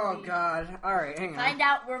fucking Oh, movie? God. Alright, hang on. Find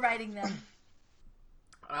out. We're writing them.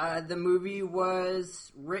 The movie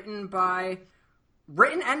was written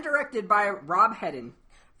and directed by Rob Hedden.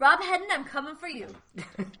 Rob Hedden, I'm coming for you.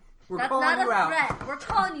 We're That's calling not you a out. threat. We're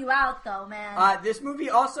calling you out, though, man. This movie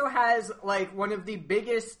also has, like, one of the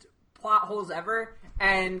biggest plot holes ever,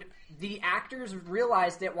 and the actors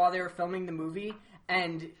realized it while they were filming the movie,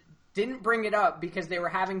 and didn't bring it up because they were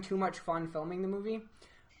having too much fun filming the movie.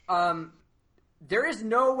 There is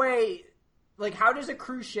no way, like, how does a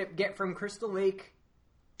cruise ship get from Crystal Lake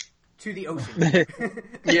to the ocean?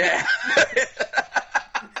 Yeah.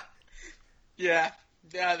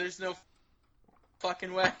 Yeah, there's no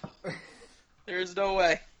fucking way. There's no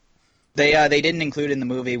way. They didn't include in the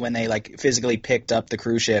movie when they like physically picked up the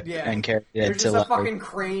cruise ship and carried it There's to just a like, fucking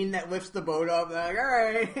crane that lifts the boat up.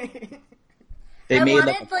 They're like, alright. they I made wanted,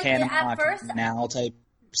 like a like, Panama at first- Canal type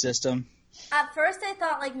system. At first, I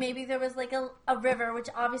thought, like, maybe there was, like, a river, which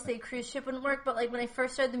obviously a cruise ship wouldn't work, but, like, when I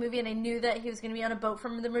first started the movie and I knew that he was going to be on a boat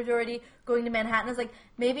from the majority going to Manhattan, I was like,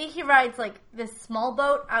 maybe he rides, like, this small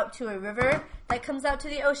boat out to a river that comes out to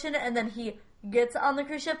the ocean, and then he gets on the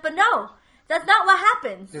cruise ship. But no, that's not what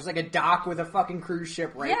happens. There's, like, a dock with a fucking cruise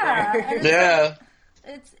ship right Yeah, there. and Yeah.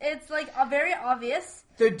 It's like, very obvious.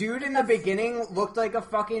 The dude in the beginning looked like a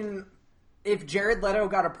fucking... If Jared Leto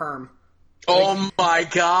got a perm. Oh my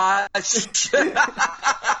gosh.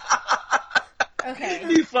 Okay.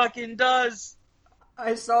 He fucking does.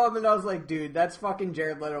 I saw him and I was like, dude, that's fucking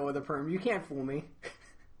Jared Leto with a perm. You can't fool me.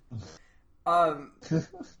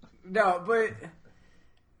 No, but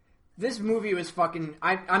this movie was fucking...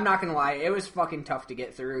 I'm not gonna lie, it was fucking tough to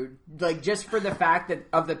get through. Like, just for the fact that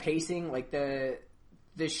of the pacing, like, the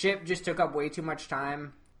ship just took up way too much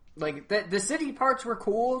time. Like, the city parts were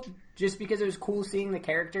cool, just because it was cool seeing the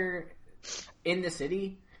character in the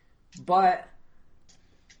city, but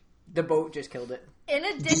the boat just killed it. In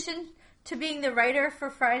addition to being the writer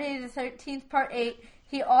for Friday the 13th Part 8,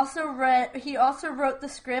 he also wrote the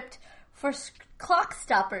script for Clock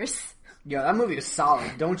Stoppers. Yo, that movie is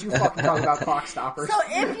solid. Don't you fucking talk about Clock Stoppers. So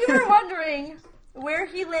if you were wondering where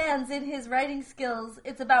he lands in his writing skills,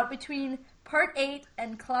 it's about between Part 8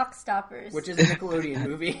 and Clock Stoppers. Which is a Nickelodeon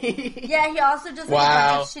movie. Yeah, he also does like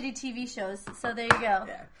Wow. a bunch of shitty TV shows. So there you go.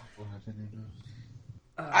 Yeah.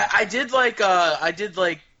 I did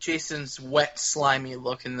like Jason's wet, slimy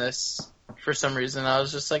look in this for some reason. I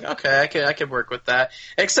was just like, okay, I could work with that.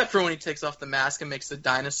 Except for when he takes off the mask and makes the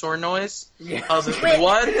dinosaur noise. Yeah. I was like, Wait,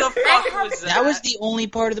 what the fuck was that? That was the only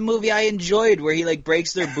part of the movie I enjoyed, where he like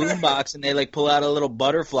breaks their boombox and they like pull out a little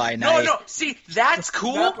butterfly knife. No, see, that's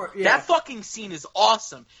cool. That part, yeah. That fucking scene is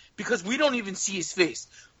awesome because we don't even see his face.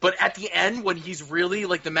 But at the end, when he's really,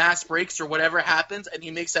 like, the mask breaks or whatever happens and he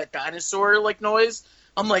makes that dinosaur, like, noise,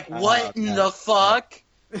 I'm like, what in the fuck?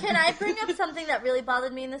 Can I bring up something that really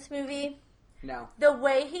bothered me in this movie? No. The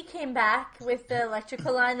way he came back with the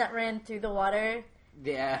electrical line that ran through the water.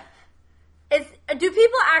 Yeah. Do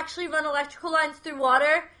people actually run electrical lines through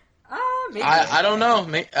water? Maybe. I don't know.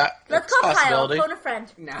 Let's call Kyle. Phone a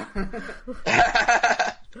friend. No.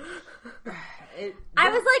 I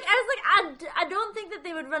was like, I don't think that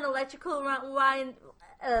they would run electrical line,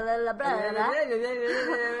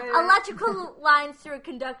 electrical lines through a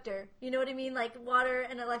conductor. You know what I mean? Like water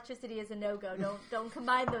and electricity is a no-go. Don't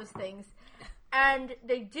combine those things. And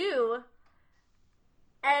they do.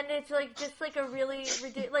 And it's like just like a really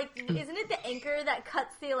ridiculous. Like, isn't it the anchor that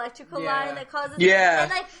cuts the electrical line that causes? Yeah.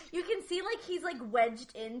 And like you can see, like he's like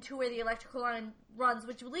wedged into where the electrical line runs,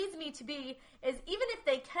 which leads me to be is even if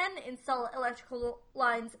they can install electrical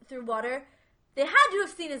lines through water, they had to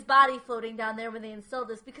have seen his body floating down there when they installed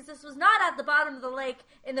this because this was not at the bottom of the lake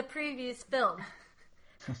in the previous film.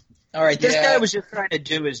 All right, this Yeah. guy was just trying to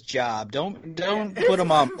do his job. Don't put him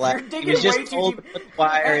on black. You're He was digging way just too told to deep. put the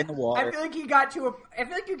wire in the I water. feel like you get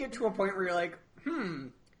to a point where you're like,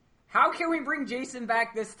 how can we bring Jason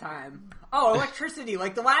back this time? Oh, electricity,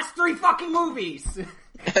 like the last 3 fucking movies. Yeah,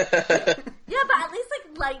 but at least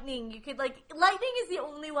like lightning, you could like lightning is the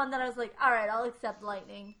only one that I was like, all right, I'll accept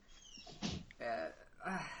lightning.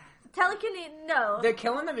 Telekinesis, no. The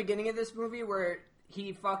kill in the beginning of this movie where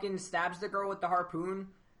he fucking stabs the girl with the harpoon,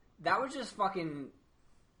 that was just fucking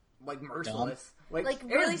like merciless. Like it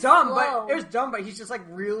really was dumb, slow. but it was dumb. But he's just like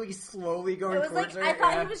really slowly going It was towards like her. I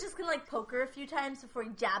thought yeah. he was just gonna like poke her a few times before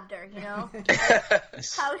he jabbed her. You know,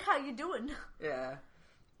 how you doing? Yeah.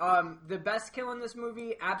 The best kill in this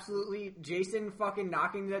movie, absolutely, Jason fucking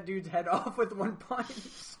knocking that dude's head off with one punch.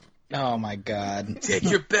 Oh my god. Take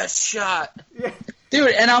your best shot.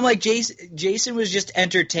 Dude, and I'm like, Jason was just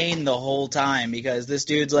entertained the whole time because this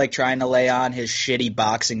dude's like trying to lay on his shitty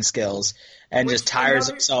boxing skills and Which just tires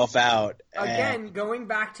another- himself out. Again, going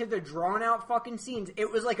back to the drawn out fucking scenes, it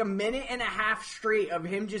was like a minute and a half straight of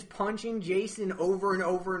him just punching Jason over and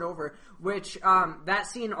over and over. Which that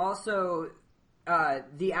scene also,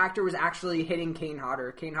 the actor was actually hitting Kane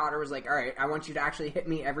Hodder. Kane Hodder was like, "All right, I want you to actually hit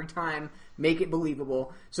me every time, make it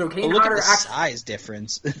believable." So Kane Look Hodder at the size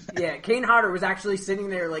difference. yeah, Kane Hodder was actually sitting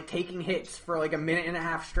there like taking hits for like a minute and a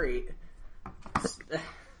half straight.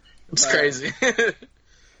 It's crazy.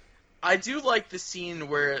 I do like the scene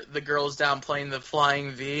where the girl's down playing the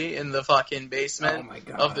flying V in the fucking basement Oh my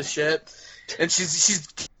God. of the ship, and she's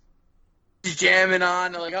jamming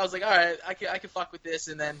on. Like I was like, all right, I can fuck with this,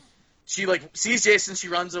 and then she like sees Jason, she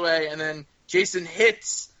runs away, and then Jason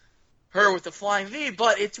hits her with the flying V.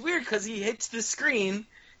 But it's weird because he hits the screen,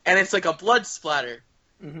 and it's like a blood splatter,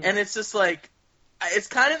 and it's just like it's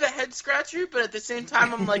kind of a head scratcher, but at the same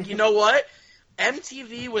time, I'm like, you know what?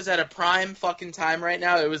 MTV was at a prime fucking time right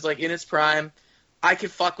now. It was like in its prime. I could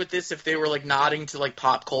fuck with this if they were like nodding to like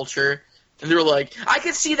pop culture, and they were like, I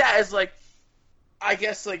could see that as like, I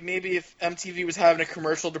guess like maybe if MTV was having a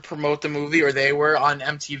commercial to promote the movie, or they were on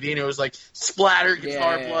MTV, and it was like splatter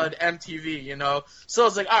guitar Yeah. blood MTV, you know. So I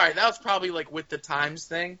was like, all right, that was probably like with the times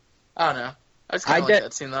thing. I don't know. I just kind of like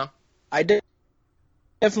that scene though. I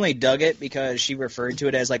definitely dug it because she referred to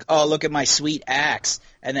it as like, oh, look at my sweet axe.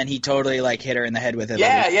 And then he totally like hit her in the head with it.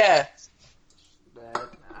 Yeah, like, yeah.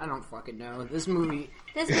 But I don't fucking know. This movie.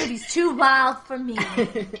 This movie's too wild for me.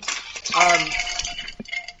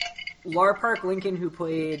 Laura Park Lincoln, who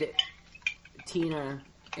played Tina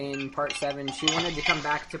in Part 7, she wanted to come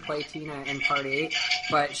back to play Tina in Part 8,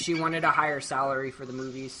 but she wanted a higher salary for the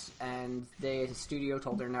movies, and the studio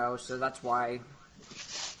told her no, so that's why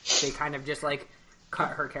they kind of just, like, cut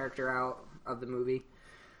her character out of the movie.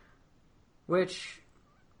 Which,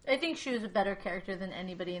 I think she was a better character than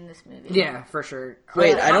anybody in this movie. yeah, for sure.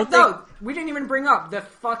 Wait, I don't No, we didn't even bring up the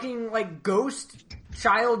fucking, like, ghost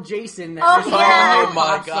child Jason that Oh, just yeah. Oh my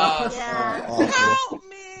pops god. up. Yeah. awful. Help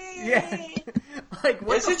me! Yeah. Like,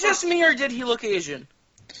 what Is the it just me, or did he look Asian?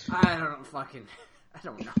 fuck? I don't fucking... I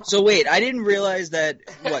don't know. So wait, I didn't realize that.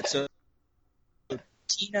 What? So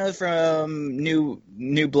Tina from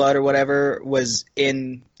New Blood or whatever was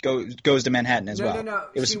in goes to Manhattan as well. No.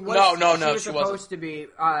 It was she was, No, she was she supposed wasn't. to be.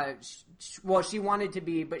 Well, she wanted to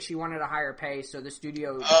be, but she wanted a higher pay, so the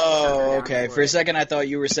studio. turned her Oh, down okay. for For a it. second, I thought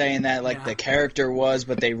you were saying that like No. the character was,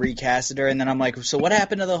 but they recasted her, and then I'm like, so what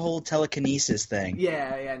happened to the whole telekinesis thing?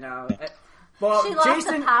 Yeah, no. Well, She lost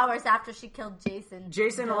Jason. the powers after she killed Jason.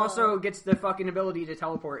 Jason Duh. also gets the fucking ability to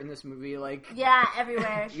teleport in this movie. Like, Yeah,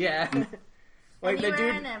 everywhere. yeah. Like the Anywhere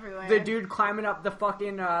dude, and everywhere. the dude climbing up the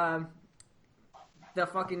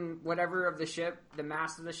fucking whatever of the ship, the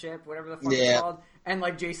mast of the ship, whatever the fuck Yeah. it's called, and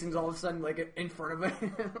like Jason's all of a sudden like in front of it.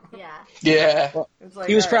 Yeah. Yeah. It's like,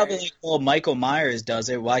 He was all probably right. like, well, Michael Myers does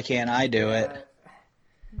it. Why can't I do it?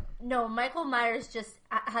 No, Michael Myers just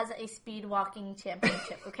has a speed walking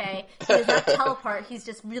championship, okay? He does not teleport, he's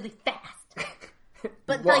just really fast.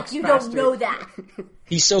 But, like, Walks you faster. don't know that.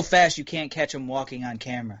 He's so fast you can't catch him walking on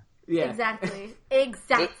camera. Yeah. Exactly.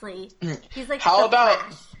 He's like How the about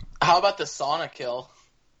Flash. how about the sauna kill?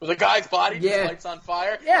 Where the guy's body Yeah. just lights on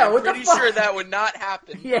fire? Yeah, I'm what the pretty fuck? sure that would not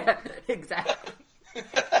happen. Yeah, exactly.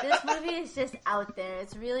 This movie is just out there.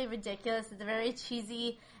 It's really ridiculous. It's very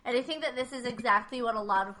cheesy. And I think that this is exactly what a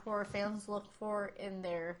lot of horror fans look for in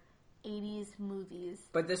their 80s movies.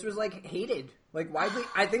 But this was like hated, like widely.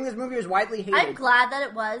 I think this movie was widely hated. I'm glad that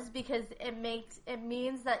it was because it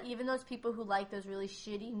means that even those people who like those really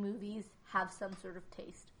shitty movies have some sort of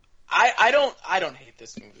taste. I don't hate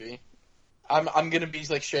this movie. I'm gonna be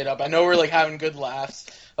like straight up. I know we're like having good laughs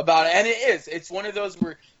about it, and it is. It's one of those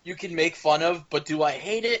where you can make fun of, but do I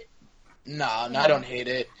hate it? No, I don't hate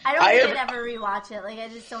it. I don't think I'd ever rewatch it. Like, I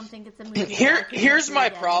just don't think it's a movie. Here- that I could here's get through my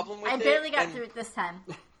again. problem with I it, barely got and- through it this time.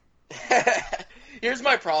 Here's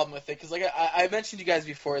my problem with it, because like I mentioned to you guys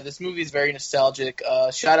before, this movie is very nostalgic.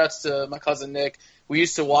 Shout outs to my cousin Nick. We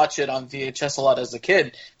used to watch it on VHS a lot as a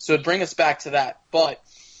kid, so it'd bring us back to that. But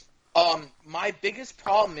my biggest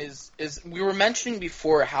problem is we were mentioning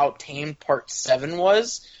before how tamed Part 7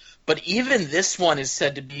 was, but even this one is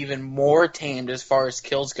said to be even more tamed as far as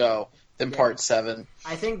kills go than Part 7.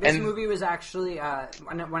 I think this And- movie was actually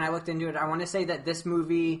when I looked into it. I want to say that this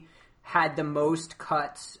movie had the most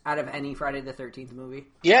cuts out of any Friday the 13th movie.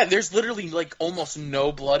 Yeah, there's literally like almost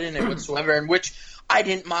no blood in it whatsoever, and which I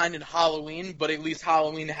didn't mind in Halloween, but at least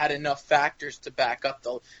Halloween had enough factors to back up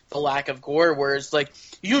the lack of gore, whereas like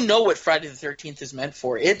you know what Friday the 13th is meant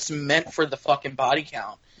for. It's meant for the fucking body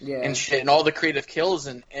count and shit and all the creative kills,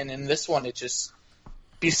 and in this one it just,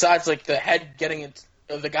 besides like the head getting it,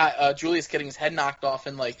 the guy Julius getting his head knocked off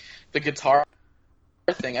and like the guitar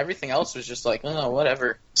thing, everything else was just like, oh,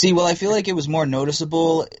 whatever. See, well, I feel like it was more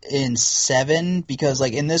noticeable in 7 because,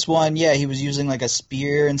 like, in this one, yeah, he was using, like, a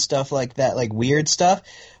spear and stuff like that, like, weird stuff.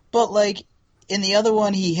 But, like, in the other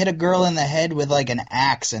one, he hit a girl in the head with, like, an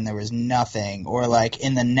axe and there was nothing. Or, like,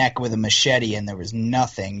 in the neck with a machete and there was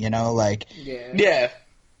nothing, you know? Like... Yeah.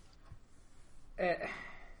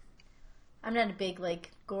 I'm not a big, like,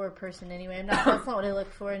 gore person anyway. That's not what I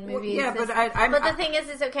look for in movies. Well, yeah, but the thing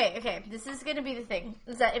is okay, this is going to be the thing,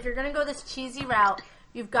 is that if you're going to go this cheesy route,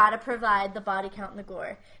 you've got to provide the body count and the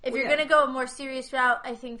gore. If you're going to go a more serious route,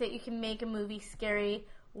 I think that you can make a movie scary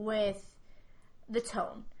with the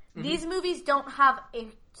tone. Mm-hmm. These movies don't have a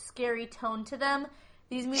scary tone to them.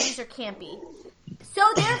 These movies are campy. So,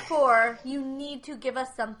 therefore, you need to give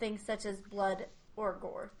us something such as blood or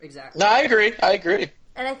gore. Exactly. No, I agree.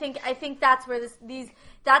 And I think that's where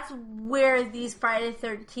that's where these Friday the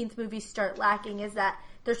 13th movies start lacking, is that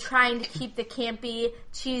they're trying to keep the campy,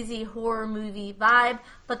 cheesy horror movie vibe,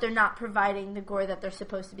 but they're not providing the gore that they're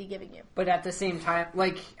supposed to be giving you. But at the same time,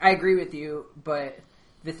 like, I agree with you, but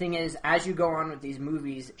the thing is, as you go on with these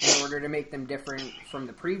movies, in order to make them different from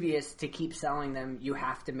the previous, to keep selling them, you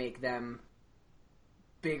have to make them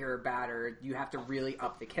bigger, badder. You have to really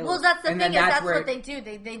up the kills. Well, that's the thing, is that's what they do.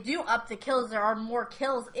 They do up the kills. There are more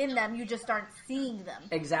kills in them. You just aren't seeing them.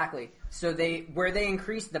 Exactly. So where they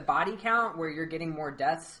increase the body count, where you're getting more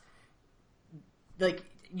deaths, like,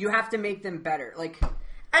 you have to make them better. Like,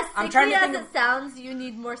 as sickly as it sounds, you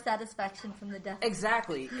need more satisfaction from the death.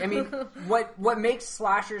 Exactly. I mean, what makes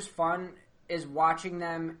slashers fun is watching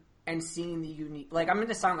them and seeing the unique... Like, I'm going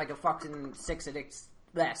to sound like a fucking sick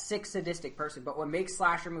sadistic person, but what makes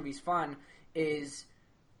slasher movies fun is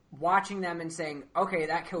watching them and saying, okay,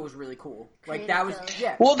 that kill was really cool. Like, that was...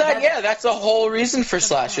 Yeah. Well, that's the whole reason for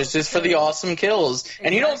slashers, is for the awesome kills. Exactly.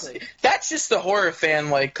 And you don't... That's just the horror fan,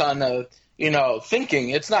 like, kind of... thinking.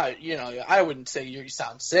 It's not, I wouldn't say you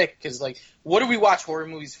sound sick, because, like, what do we watch horror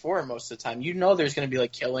movies for most of the time? There's going to be,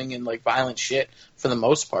 like, killing and, like, violent shit for the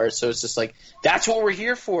most part, so it's just, like, that's what we're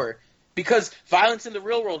here for. Because violence in the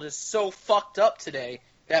real world is so fucked up today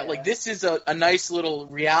that, like, this is a nice little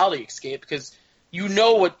reality escape, because here's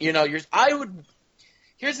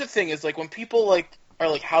the thing, is, like, when people, like, are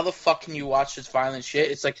like, how the fuck can you watch this violent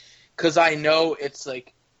shit? It's, like, because I know it's,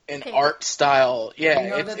 like, an art style. Yeah, you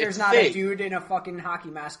know that there's not fake. A dude in a fucking hockey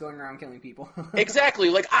mask going around killing people. Exactly.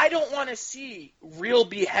 Like, I don't want to see real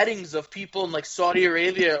beheadings of people in, like, Saudi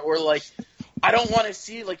Arabia, or, like, I don't want to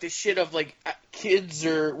see, like, the shit of, like, kids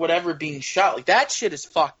or whatever being shot. Like, that shit is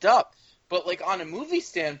fucked up. But, like, on a movie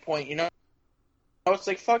standpoint, it's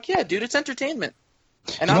like, fuck yeah, dude, it's entertainment.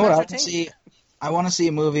 And you know I'm what entertained. I want to see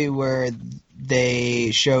a movie where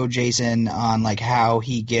they show Jason on, like, how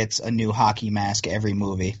he gets a new hockey mask every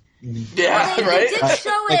movie. Yeah, well, right? They did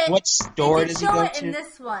show it. Like, what store does he go to? They did show it in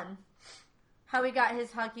this one. How he got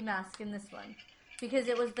his hockey mask in this one. Because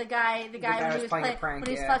it was the guy when he was playing prank,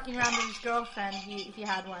 when he was fucking around with his girlfriend, he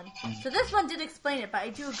had one. So this one did explain it, but I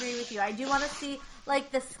do agree with you. I do want to see,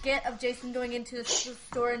 like, the skit of Jason going into the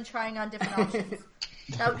store and trying on different options.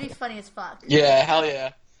 That would be funny as fuck. Yeah, hell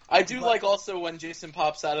yeah. I do like also when Jason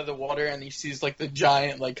pops out of the water and he sees, like, the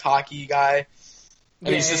giant, like, hockey guy.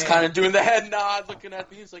 And he's just kind of doing the head nod, looking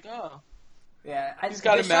at me. He's like, oh. Yeah. He's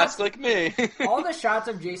got a mask like me. All the shots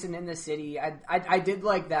of Jason in the city, I did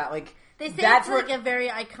like that. Like, they say it's like a very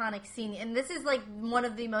iconic scene, and this is like one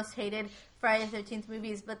of the most hated Friday the 13th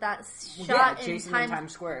movies, but that shot in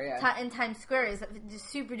Times Square, in Times Square is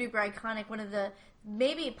just super duper iconic.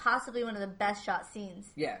 Possibly one of the best shot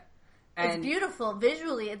scenes. Yeah. And it's beautiful.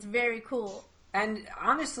 Visually, it's very cool. And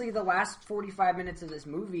honestly, the last 45 minutes of this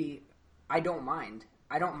movie, I don't mind.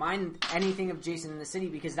 I don't mind anything of Jason in the City,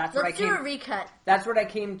 because that's what I came... Let's do a recut. That's what I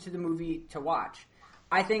came to the movie to watch.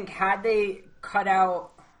 I think had they cut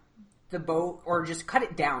out the boat, or just cut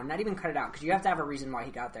it down, not even cut it out, because you have to have a reason why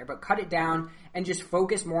he got there, but cut it down and just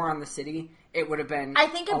focus more on the city, it would have been I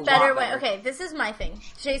think a better way... Okay, this is my thing.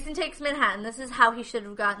 Jason takes Manhattan. This is how he should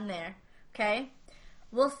have gotten there. Okay?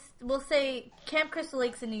 We'll say Camp Crystal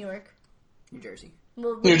Lake's in New York. New Jersey.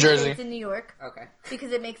 New Jersey. It's in New York. Okay.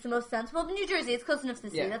 Because it makes the most sense. Well, New Jersey, it's close enough to the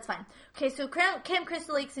city. Yeah. That's fine. Okay, so Camp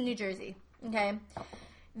Crystal Lake's in New Jersey. Okay.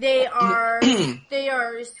 They are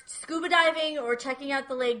scuba diving or checking out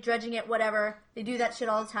the lake, dredging it, whatever. They do that shit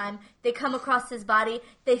all the time. They come across his body.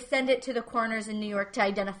 They send it to the coroners in New York to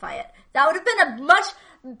identify it. That would have been a much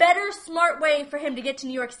better, smart way for him to get to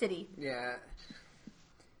New York City. Yeah.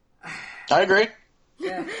 I agree.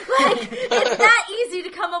 Yeah. It's that easy to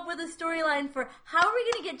come up with a storyline for how are we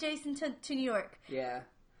going to get Jason to New York? Yeah.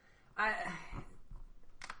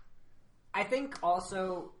 I think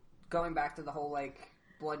also, going back to the whole,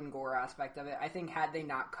 blood and gore aspect of it, I think had they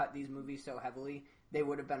not cut these movies so heavily, they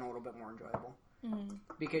would have been a little bit more enjoyable. Mm-hmm.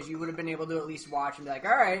 Because you would have been able to at least watch and be like,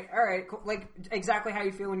 all right, cool. Like, exactly how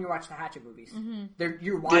you feel when you watch the Hatchet movies. Mm-hmm.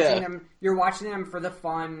 You're watching them for the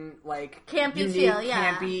fun, campy unique, feel,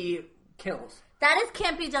 yeah. campy kills. That is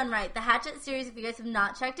campy done right. The Hatchet series, if you guys have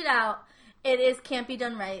not checked it out, it is campy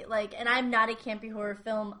done right. And I'm not a campy horror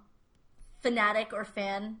film fanatic or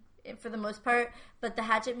fan for the most part, but the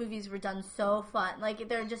Hatchet movies were done so fun.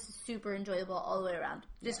 They're just super enjoyable all the way around.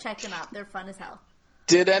 Just check them out. They're fun as hell.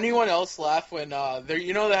 Did anyone else laugh when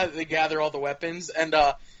that they gather all the weapons and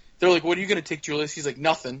they're like, "What are you gonna take, Julius?" He's like,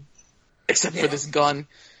 "Nothing, except for this gun."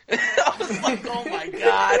 I was like, "Oh my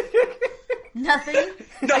god." Nothing?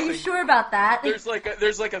 Are you sure about that? There's like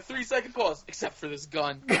a 3-second pause, except for this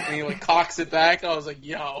gun, and he cocks it back. And I was like,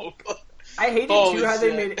 "Yo." I hate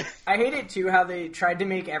it too how they tried to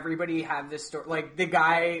make everybody have this story. Like the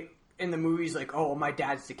guy in the movie's like, "Oh, my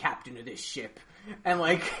dad's the captain of this ship," and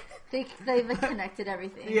they connected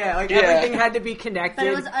everything. Yeah, everything had to be connected. But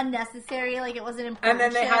it was unnecessary. It wasn't important. And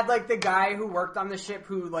then they had the guy who worked on the ship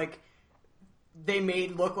who they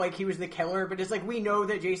made look like he was the killer, but it's we know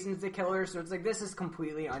that Jason's the killer, so it's this is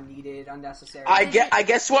completely unneeded, unnecessary. I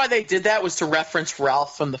guess why they did that was to reference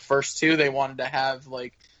Ralph from the first two. They wanted to have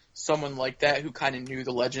someone like that who kind of knew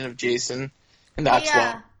the legend of Jason, and that's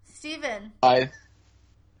why. Steven.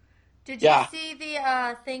 Did you see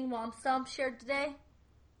the thing Womp Stomp shared today?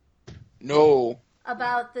 No.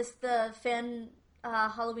 About the fan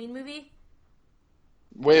Halloween movie?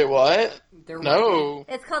 Wait, what? No.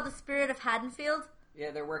 It's called The Spirit of Haddonfield.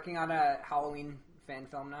 Yeah, they're working on a Halloween fan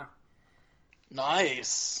film now.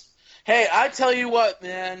 Nice. Hey, I tell you what,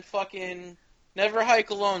 man, fucking Never Hike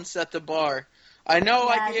Alone set the bar. I know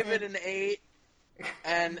I gave it an 8,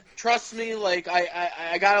 and trust me,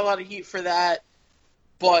 I got a lot of heat for that,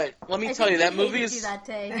 but let me tell you, that movie is... that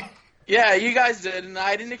day. Yeah, you guys did, and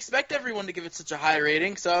I didn't expect everyone to give it such a high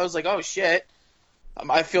rating, so I was like, oh shit.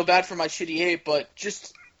 I feel bad for my shitty 8, but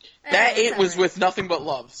just... That 8 was with nothing but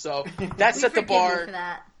love, so that set the bar. For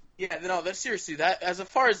that. Yeah, no, that's seriously, that, as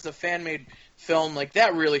far as the fan-made film,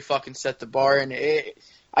 that really fucking set the bar, and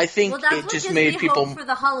I think it just made people... hope for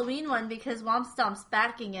the Halloween one, because Womp Stomp's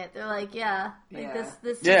backing it. They're like, this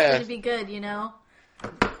is going to be good, you know?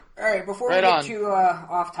 Alright, before we get too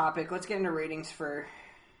off topic, let's get into ratings for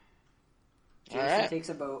Jason Takes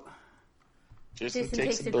a Boat. Jason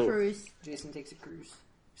takes a cruise. Jason takes a cruise.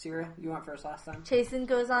 Sierra, you went first last time? Jason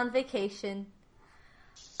goes on vacation.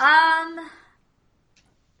 I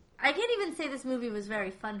can't even say this movie was very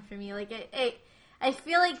fun for me. I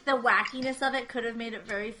feel like the wackiness of it could have made it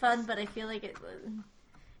very fun, but I feel like it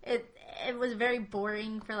was very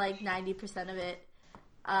boring for 90% of it.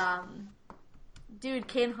 Dude,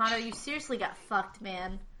 Kane Hano, you seriously got fucked,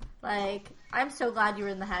 man. I'm so glad you were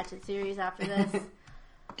in the Hatchet series after this.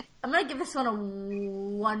 I'm gonna give this one a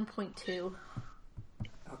 1.2.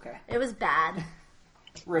 Okay. It was bad.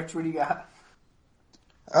 Rich, what do you got?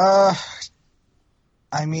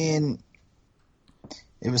 I mean,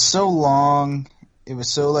 it was so long. It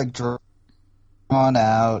was so drawn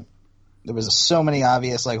out. There was so many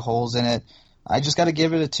obvious holes in it. I just got to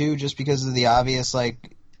give it a 2 just because of the obvious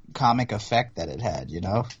comic effect that it had, you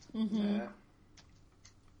know? Mm-hmm.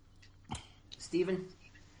 Steven?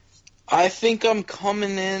 I think I'm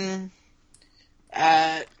coming in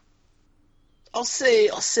at I'll say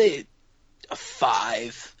a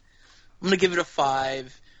 5. I'm gonna give it a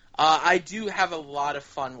 5. I do have a lot of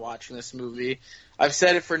fun watching this movie. I've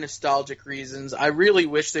said it for nostalgic reasons. I really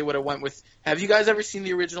wish they would have went with... Have you guys ever seen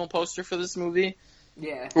the original poster for this movie?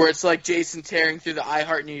 Yeah. Where it's Jason tearing through the I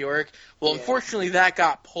Heart New York. Well, Unfortunately, that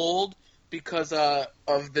got pulled because of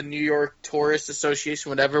the New York Tourist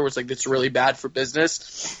Association, whatever, was it's really bad for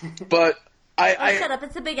business. But shut up.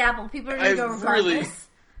 It's a Big Apple. People are going to go regardless.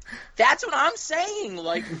 That's what I'm saying.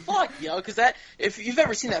 Fuck, because if you've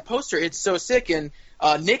ever seen that poster, it's so sick, and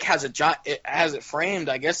Nick has it framed.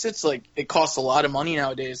 I guess it's it costs a lot of money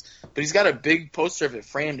nowadays, but he's got a big poster of it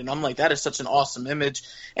framed, and I'm like, that is such an awesome image.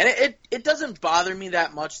 And it doesn't bother me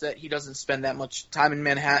that much that he doesn't spend that much time in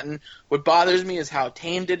Manhattan. What bothers me is how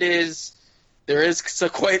tamed it is. There is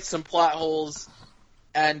quite some plot holes,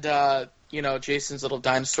 and Jason's little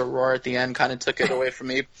dinosaur roar at the end kind of took it away from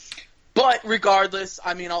me. But regardless,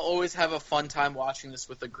 I mean, I'll always have a fun time watching this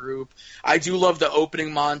with a group. I do love the opening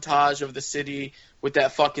montage of the city with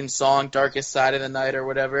that fucking song, Darkest Side of the Night or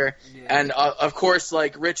whatever. Yeah. And, of course,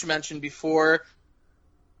 like Rich mentioned before,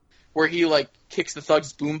 where he, like, kicks the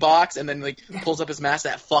thug's boombox and then, like, pulls up his mask.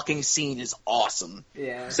 That fucking scene is awesome.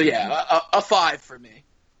 Yeah. So, yeah, a 5 for me.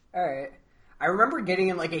 All right. I remember getting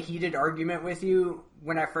in, like, a heated argument with you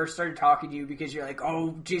when I first started talking to you because you're like,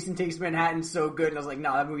 oh, Jason Takes Manhattan's so good. And I was like,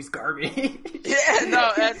 no, that movie's garbage. Yeah,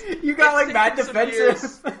 no. You got, like, mad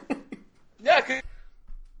defensive. Yeah,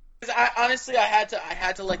 because I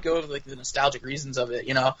had to let go of, like, the nostalgic reasons of it,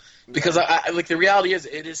 Because, I like, the reality is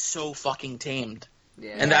it is so fucking tamed.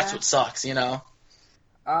 Yeah. And that's what sucks, Isn't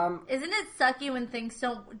it sucky when things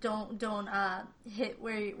don't hit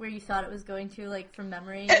where you thought it was going to, like, from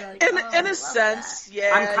memory? You're like, in a sense, that.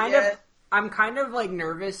 yeah. I'm kind of like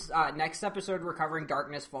nervous. Next episode we're covering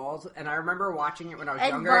Darkness Falls, and I remember watching it when I was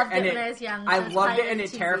younger. Loved it when I was young. I loved it, and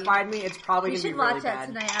it terrified me. It's probably going to be really bad. We should watch that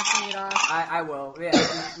tonight after we get off. I will.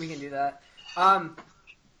 Yeah, we can do that.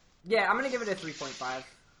 Yeah, I'm going to give it a 3.5.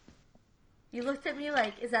 You looked at me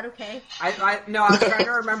like, is that okay? No, I was trying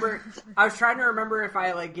to remember. I was trying to remember if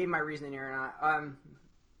I like gave my reasoning here or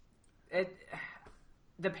not.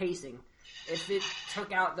 The pacing. If it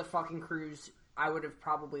took out the fucking cruise, I would have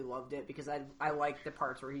probably loved it because I like the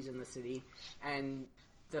parts where he's in the city and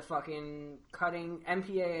the fucking cutting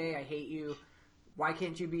MPAA. I hate you. Why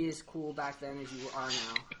can't you be as cool back then as you are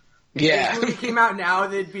now? If this movie came out now,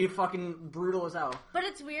 they'd be fucking brutal as hell. But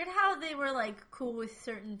it's weird how they were like cool with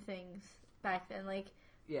certain things back then. Like,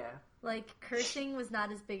 yeah, like cursing was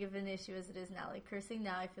not as big of an issue as it is now. Like cursing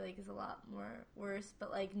now, I feel like is a lot more worse.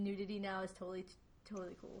 But like nudity now is totally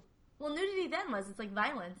cool. Well, nudity then was it's like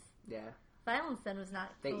violence. Yeah. Violence then was not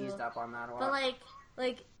They cool. eased up on that a lot. But,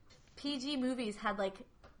 like PG movies had, like,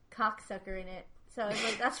 cocksucker in it. So, it's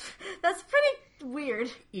like, that's pretty weird.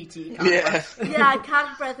 E.T. Yeah. Yeah,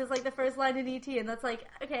 cock breath is, like, the first line in E.T., and that's, like,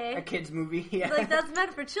 okay. A kid's movie, yeah. Like, that's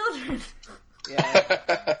meant for children.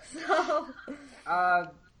 Yeah. So.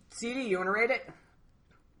 CD, you want to rate it?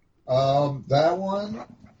 That one,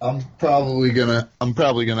 I'm probably gonna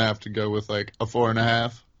have to go with, like, a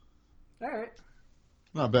 4.5. All right.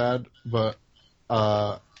 Not bad, but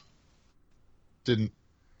didn't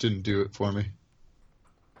do it for me.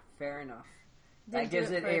 Fair enough. That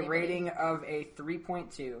gives it a rating of a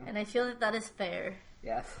 3.2. And I feel that is fair.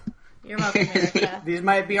 Yes. You're welcome, Erica. These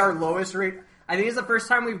might be our lowest rate. I think it's the first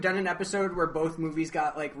time we've done an episode where both movies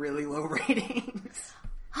got, like, really low ratings.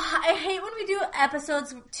 I hate when we do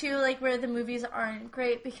episodes, too, like, where the movies aren't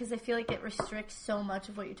great because I feel like it restricts so much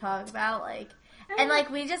of what you talk about, like... And, like,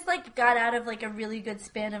 we just, like, got out of, like, a really good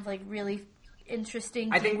span of, like, really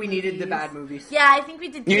interesting I think we needed the movies. bad movies. Yeah, I think we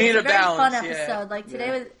did. You need a very balance, fun episode. yeah. Like,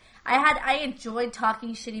 today was... I enjoyed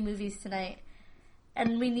talking shitty movies tonight.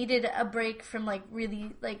 And we needed a break from, like,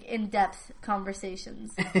 really, like, in-depth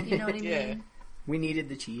conversations. You know what I mean? Yeah. We needed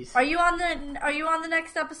the cheese. Are you on the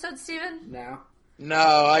next episode, Steven? No.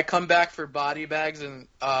 No, I come back for Body Bags and,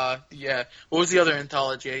 yeah. What was the other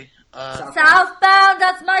anthology? Southbound,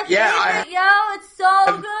 that's my favorite, it's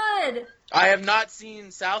so good. I have not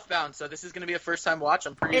seen Southbound, so this is going to be a first-time watch.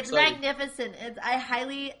 I'm pretty excited. It's magnificent. I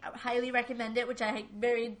highly recommend it, which I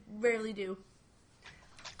very rarely do.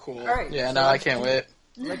 Cool. All right, yeah, so no, I can't wait.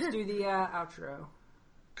 Let's do the outro.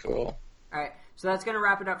 Cool. All right, so that's going to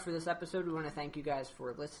wrap it up for this episode. We want to thank you guys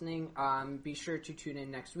for listening. Be sure to tune in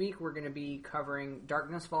next week. We're going to be covering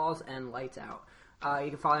Darkness Falls and Lights Out.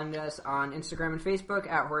 You can find us on Instagram and Facebook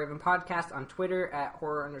at Horror Haven Podcast, on Twitter at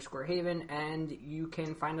Horror_Haven, and you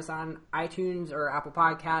can find us on iTunes or Apple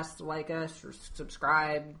Podcasts. Like us, or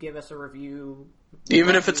subscribe, give us a review.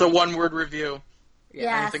 Even if it's a one-word review.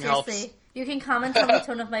 Yeah, anything seriously. helps. You can comment on the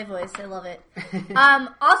tone of my voice. I love it.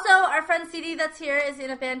 Also, our friend CD that's here is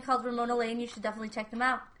in a band called Ramona Lane. You should definitely check them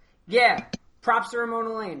out. Yeah. Props to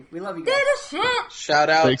Ramona Lane. We love you guys. Did a shit.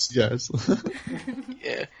 Shout out. Thanks, guys.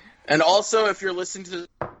 Yeah. And also, if you're listening to this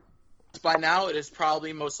by now, it is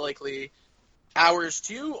probably most likely hours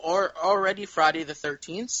 2 or already Friday the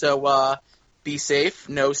 13th. So be safe.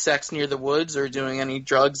 No sex near the woods or doing any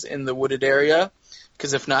drugs in the wooded area.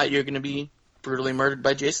 Because if not, you're going to be brutally murdered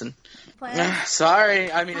by Jason.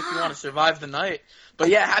 Sorry. I mean, if you want to survive the night. But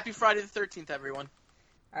yeah, happy Friday the 13th, everyone.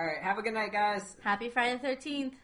 All right. Have a good night, guys. Happy Friday the 13th.